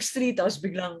you were 6'3", tapos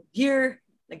biglang here,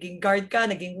 naging guard ka,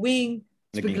 naging wing,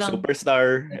 naging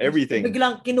superstar, everything.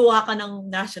 Biglang kinuha ka ng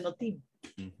national team.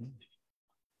 Mm-hmm.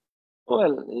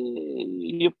 Well,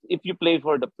 if you play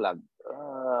for the flag,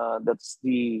 that's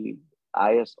the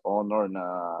highest honor na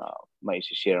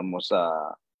mai-share mo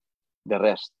sa the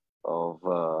rest of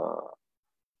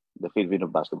the Filipino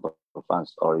basketball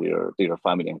fans or to your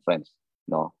family and friends.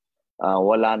 No,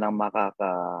 wala nang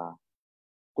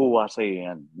makakakuha sa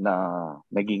yan na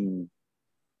naging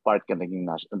part ka ng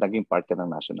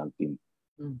national team.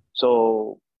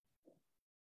 So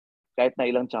kahit na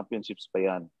ilang championships pa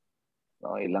yan,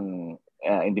 no, ilang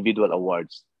individual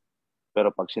awards,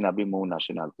 pero pag sinabi mo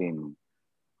national team,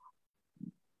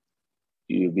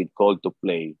 you've been called to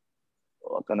play,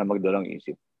 huwag ka na magdalang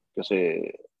isip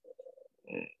kasi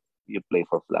you play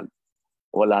for flag.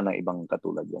 Wala nang ibang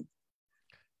katulad yan.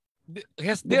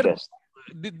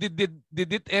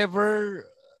 Did it ever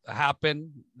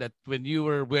happen that when you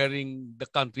were wearing the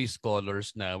country's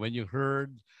colors na when you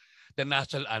heard the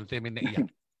national anthem in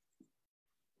naiyak?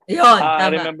 Yun, I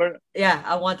remember. Yeah,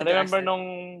 I want to remember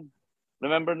nung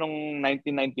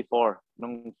 1994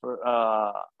 yung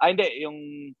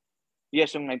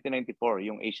 1994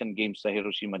 yung Asian Games sa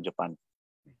Hiroshima, Japan.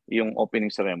 Yung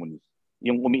opening ceremony.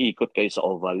 yung umiikot kayo sa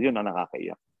oval, yun ang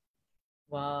nakakaiyak.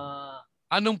 Wow.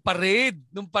 Anong parade?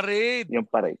 Nung parade. Yung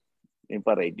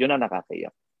parade, yun ang nakakaiyak.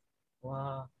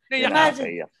 Wow.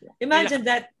 Nakakaiyak. Imagine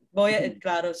that, Boya and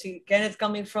Claro, si Kenneth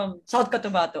coming from South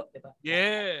Cotabato, di ba?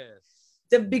 Yes.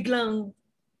 The biglang,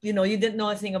 you know, you didn't know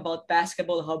anything about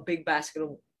basketball, how big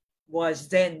basketball was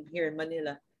then here in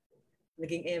Manila.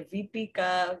 Naging MVP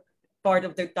ka, part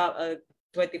of their top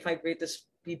 25 greatest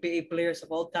PBA players of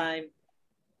all time.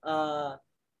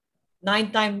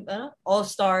 9-time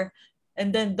All-Star, and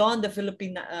then don the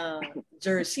Philippine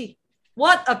jersey.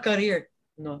 What a career,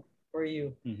 no, for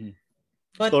you. Mm-hmm.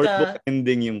 But storybook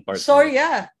ending yung part.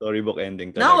 Storybook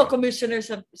ending talaga. Now a commissioner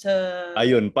sa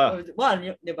ayun pa.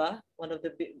 Well, di ba? One of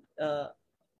the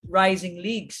rising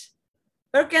leagues.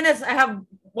 Pero Kenneth, I have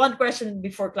one question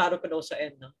before Claro could also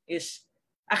end. No? Is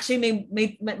actually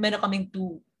may na kaming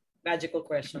two magical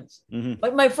questions. Mm-hmm.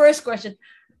 But my first question,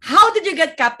 how did you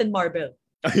get Captain Marbel?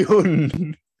 Ayun.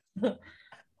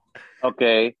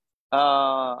 Okay.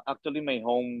 Actually, my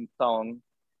hometown,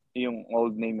 yung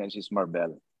old name is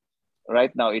Marbel.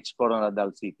 Right now, it's Coronadal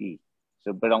City.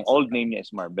 So, pero ang old name niya is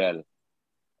Marbel.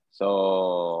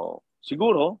 So,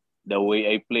 siguro, the way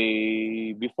I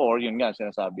play before, yun nga,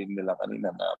 sinasabi nila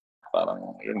kanina na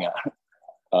parang, yun nga,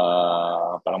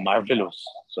 parang marvelous.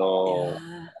 So,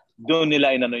 doon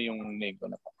nila inano yung name ko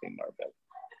na Captain Marbel.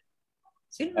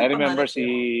 I remember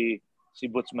si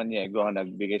Butch Maniego ang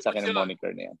nagbigay sa akin ng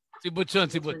moniker na yan. Si Butch yun,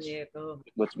 si Butch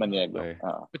Maniego. Okay.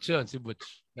 Butch yun, si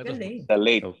Butch. The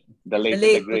late and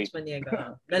the great. Butch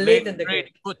Maniego. The late and the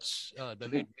great. Butch. The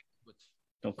late Butch.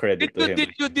 No credit to him.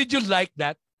 Did you like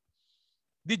that?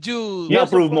 Did you...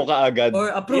 I-approve mo kaagad? Or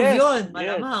approve yun,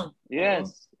 malamang. Yes.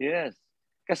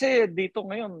 Kasi dito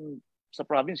ngayon, sa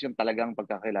province, yung talagang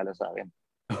pagkakilala sa akin.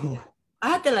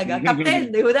 Talaga?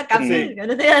 Captain? Di ba na? Captain?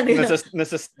 Ano na yan?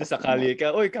 Nasa kalye ka,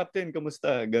 oy, Captain,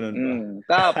 kamusta? Ganun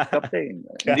ba? Captain.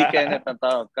 Hindi Kenneth ang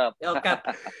tawag, Cap.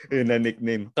 Cap. Yun na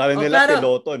nickname. Kala nila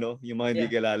piloto, no? Yung mga hindi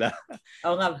kilala.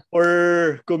 Nga. For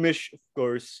commish, of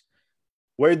course,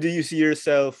 where do you see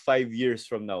yourself 5 years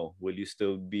from now? Will you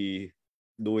still be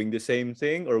doing the same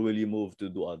thing or will you move to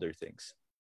do other things?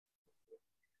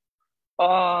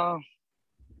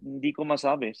 Hindi ko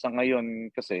masabi. Sa ngayon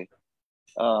kasi,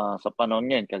 sa panahon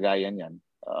ngayon, kagaya niyan,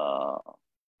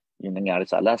 yung nangyari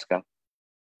sa Alaska,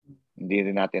 hindi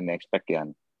rin natin na-expect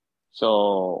yan.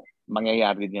 So,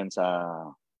 mangyayari din yan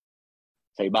sa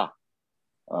iba.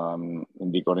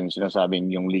 Hindi ko rin sinasabing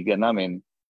yung liga namin,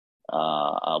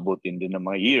 abutin din ng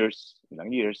mga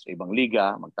ilang years, ibang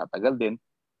liga, magtatagal din.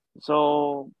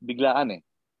 So, biglaan eh.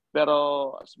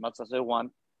 Pero, as much as I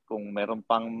want, kung meron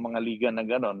pang mga liga na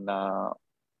gano'n na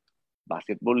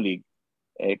basketball league,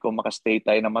 kung makastay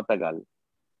tayo na matagal,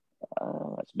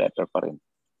 it's better pa rin.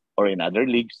 Or in other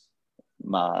leagues,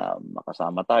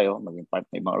 makasama tayo, maging part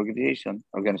ng ibang organization,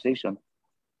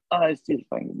 still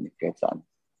fine with me kahit saan.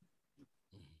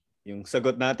 Yung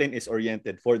sagot natin is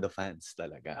oriented for the fans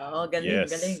talaga. Galing.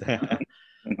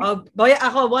 Boy,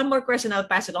 ako, one more question, I'll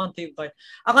pass it on to you, boy.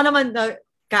 Ako naman,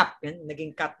 Cap,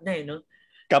 naging Cap na no?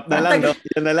 Cap na lang, no?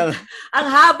 Yan na lang. Ang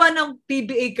haba ng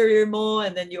PBA career mo,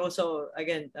 and then you also,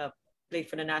 again, played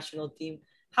for the national team.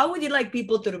 How would you like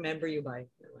people to remember you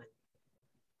by?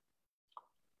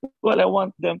 Well, I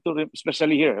want them to,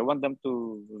 especially here, I want them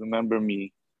to remember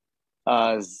me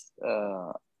as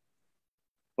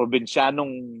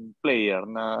probinsyanong player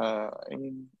na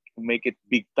make it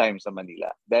big time sa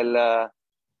Manila. Dahil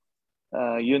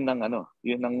yun ang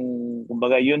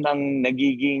kumbaga yun ang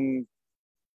nagiging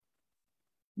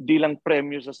di lang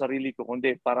premyo sa sarili ko,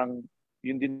 kundi parang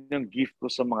yun din yung gift ko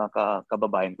sa mga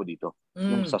kababayan ko dito.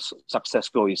 Yung success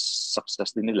ko is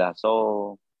success din nila.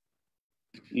 So,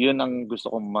 yun ang gusto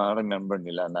kong ma-remember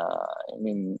nila na,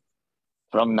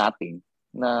 from nothing,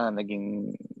 na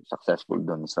naging successful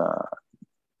doon sa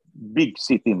big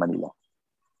city, Manila.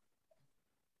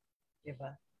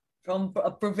 Diba? From a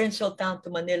provincial town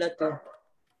to Manila to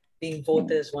being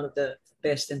voted as one of the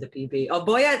best in the PBA.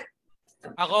 Boyat!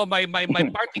 Ako, my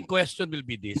parting question will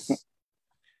be this.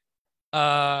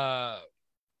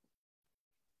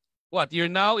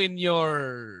 You're now in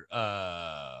your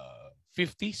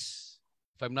 50s,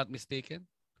 if I'm not mistaken?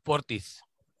 40s.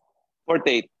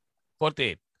 48.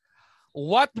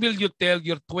 What will you tell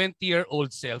your 20-year-old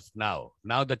self now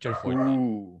that you're 40?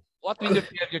 Ooh. What will you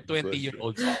tell your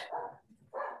 20-year-old self?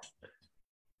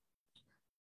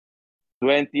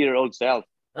 20-year-old self.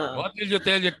 What will you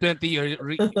tell your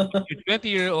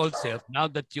 20-year-old self now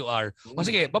that you are...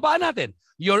 sige, babaan natin.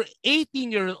 Your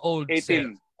 18-year-old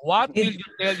self. What will you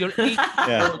tell your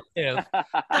 18-year-old self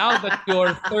now that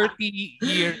you're 30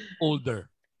 years older?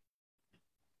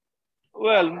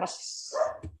 Well,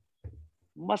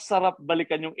 masarap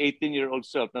balikan yung 18-year-old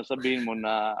self na sabihin mo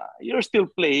na you're still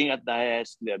playing at the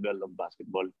highest level of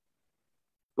basketball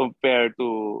compared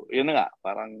to, yun na nga,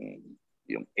 parang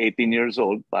yung 18 years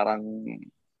old, parang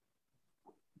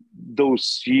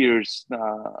those years na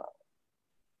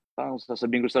parang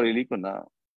sasabihin ko sa sarili ko na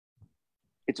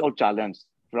it's all challenge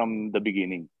from the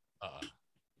beginning.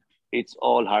 It's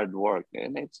all hard work.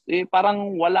 And it's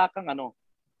parang wala kang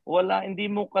hindi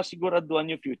mo kasiguraduhan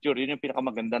yung future. Yun yung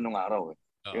pinakamaganda nung araw.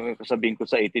 Yung sabihin ko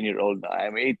sa 18-year-old,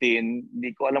 I'm 18,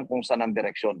 hindi ko alam kung saan ang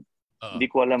direction. Hindi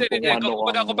ko alam kung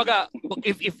ano. Kumbaga,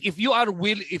 if you are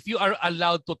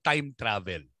allowed to time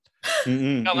travel.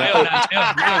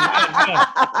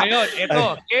 Ngayon, ito,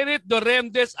 Kenneth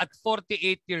Duremdes at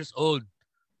 48 years old.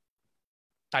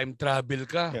 Time travel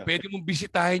ka. Yeah. Pwede mong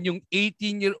bisitahin yung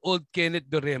 18-year-old Kenneth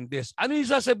Duremdes. Ano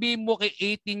yung sasabihin mo kay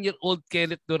 18-year-old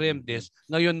Kenneth Duremdes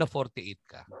ngayon na 48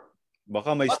 ka?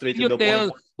 Baka may straight to the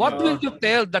point. What will you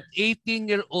tell that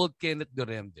 18-year-old Kenneth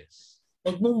Duremdes?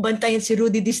 Huwag mong bantayan si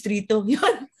Rudy Distrito.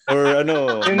 Yun. Or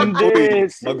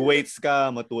mag-weights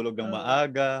ka, matulog ng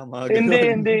maaga.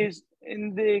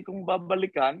 Hindi. Kung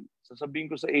babalikan,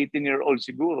 sasabihin ko sa 18-year-old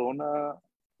siguro na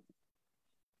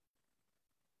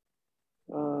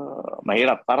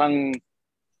mahirap. Parang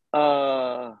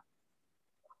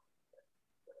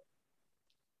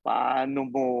paano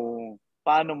mo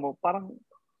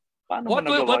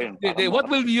nagawa yun? What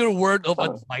will your word of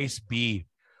advice be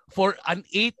for an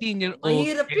 18-year-old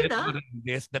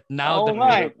Duremdes that now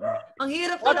ang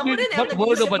hirap na what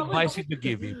word of advice did you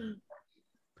give him?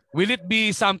 Will it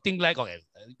be something like, okay,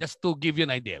 just to give you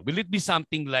an idea, will it be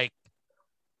something like,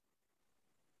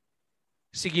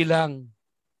 sige lang,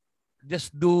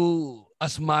 just do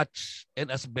as much and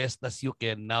as best as you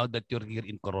can now that you're here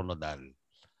in Coronadal,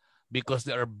 because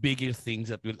there are bigger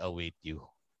things that will await you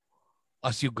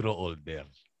as you grow older.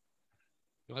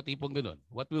 Yung katipong ganun.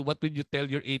 What will you tell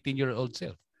your 18-year-old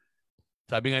self?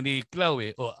 Sabi nga ni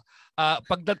Chloe,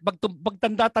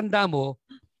 pagtanda-tanda mo,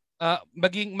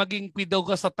 maging kwidaw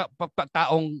ka sa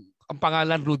taong ang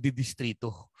pangalan Rudy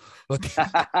Distrito.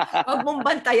 Huwag mong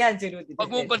bantayan si Rudy Distrito. Huwag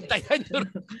mong bantayan.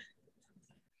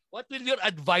 What will your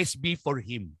advice be for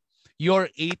him? Your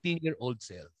 18-year-old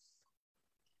self?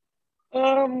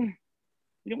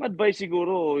 Yung advice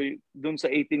siguro dun sa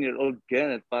 18-year-old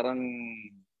Kenneth, parang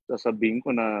sasabihin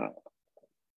ko na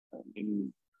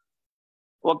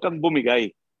huwag kang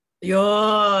bumigay.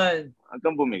 Yun. Huwag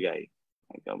kang bumigay.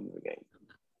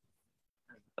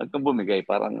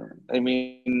 Parang,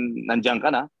 nandiyan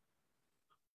ka na.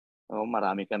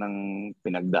 Marami ka ng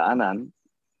pinagdaanan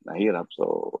na hirap.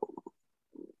 So,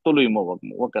 tuloy mo.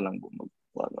 Huwag ka lang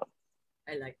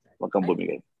I like that. Huwag kang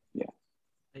bumigay. Yeah.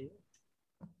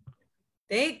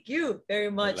 Thank you very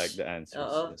much. I like the answers.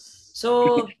 Yes.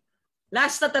 So,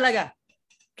 last na talaga.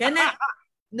 Kenneth,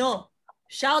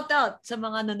 shout out sa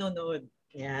mga nanonood.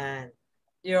 Yan.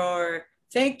 Your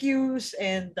thank yous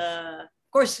and of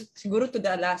course, siguro to the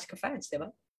Alaska fans, di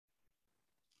ba?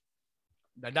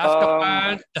 The Alaska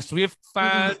fans, the Swift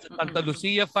fans, the Santa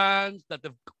Lucia fans, that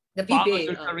have the PBA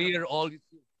their career all.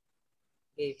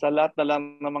 Sa lahat na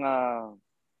lang ng mga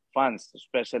fans,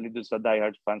 especially dun sa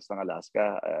diehard fans ng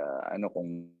Alaska,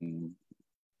 kung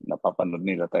napapanood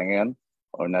nila tayo ngayon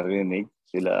or narinig,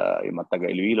 sila yung mga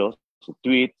taga Iloilo,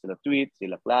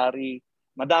 sila Clary,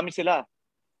 madami sila.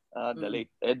 The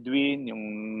late Edwin, yung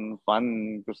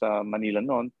fan ko sa Manila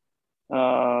noon,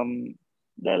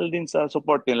 dahil din sa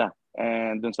support nila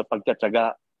and dun sa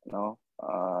pagtsatsaga,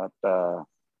 at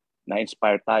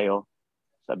na-inspire tayo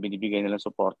sa binibigay nilang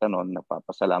suporta noon,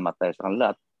 napapasalamat tayo sa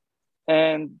kanila.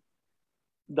 And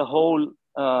the whole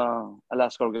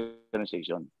Alaska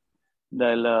organization,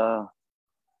 dahil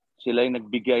sila yung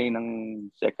nagbigay ng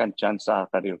second chance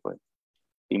sa career ko.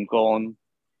 Team Cone,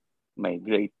 my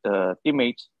great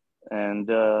teammates, and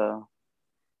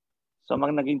sa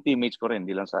mga naging teammates ko rin,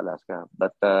 hindi lang sa Alaska.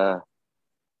 But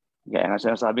gaya nga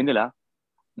sinasabi nila,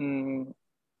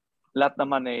 lahat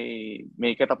naman ay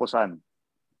may katapusan.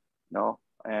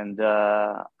 And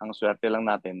ang swerte lang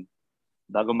natin,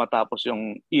 bago matapos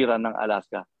yung era ng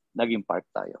Alaska, naging part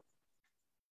tayo.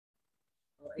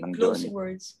 In closing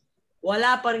words,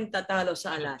 wala pa rin tatalo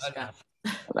sa Alaska.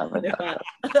 Wala pa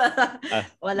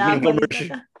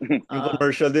rin. Yung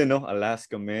commercial din,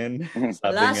 Alaska Man.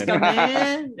 Alaska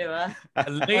Man, di ba?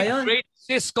 Great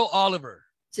Cisco Oliver.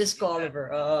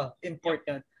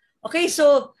 Important. Okay,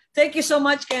 so thank you so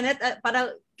much, Kenneth.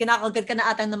 Parang kinakagat ka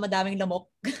na atang na madaming lamok.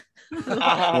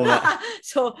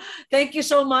 So, thank you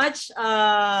so much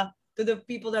to the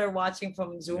people that are watching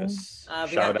from Zoom. Yes.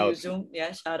 Shout out. Zoom. Yeah,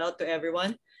 shout out to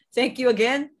everyone. Thank you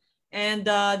again. And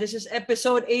this is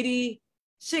episode 80.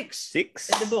 6 6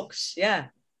 in the books. Yeah.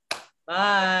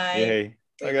 Bye. Yay.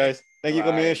 Bye guys. Thank you,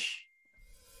 Kamish.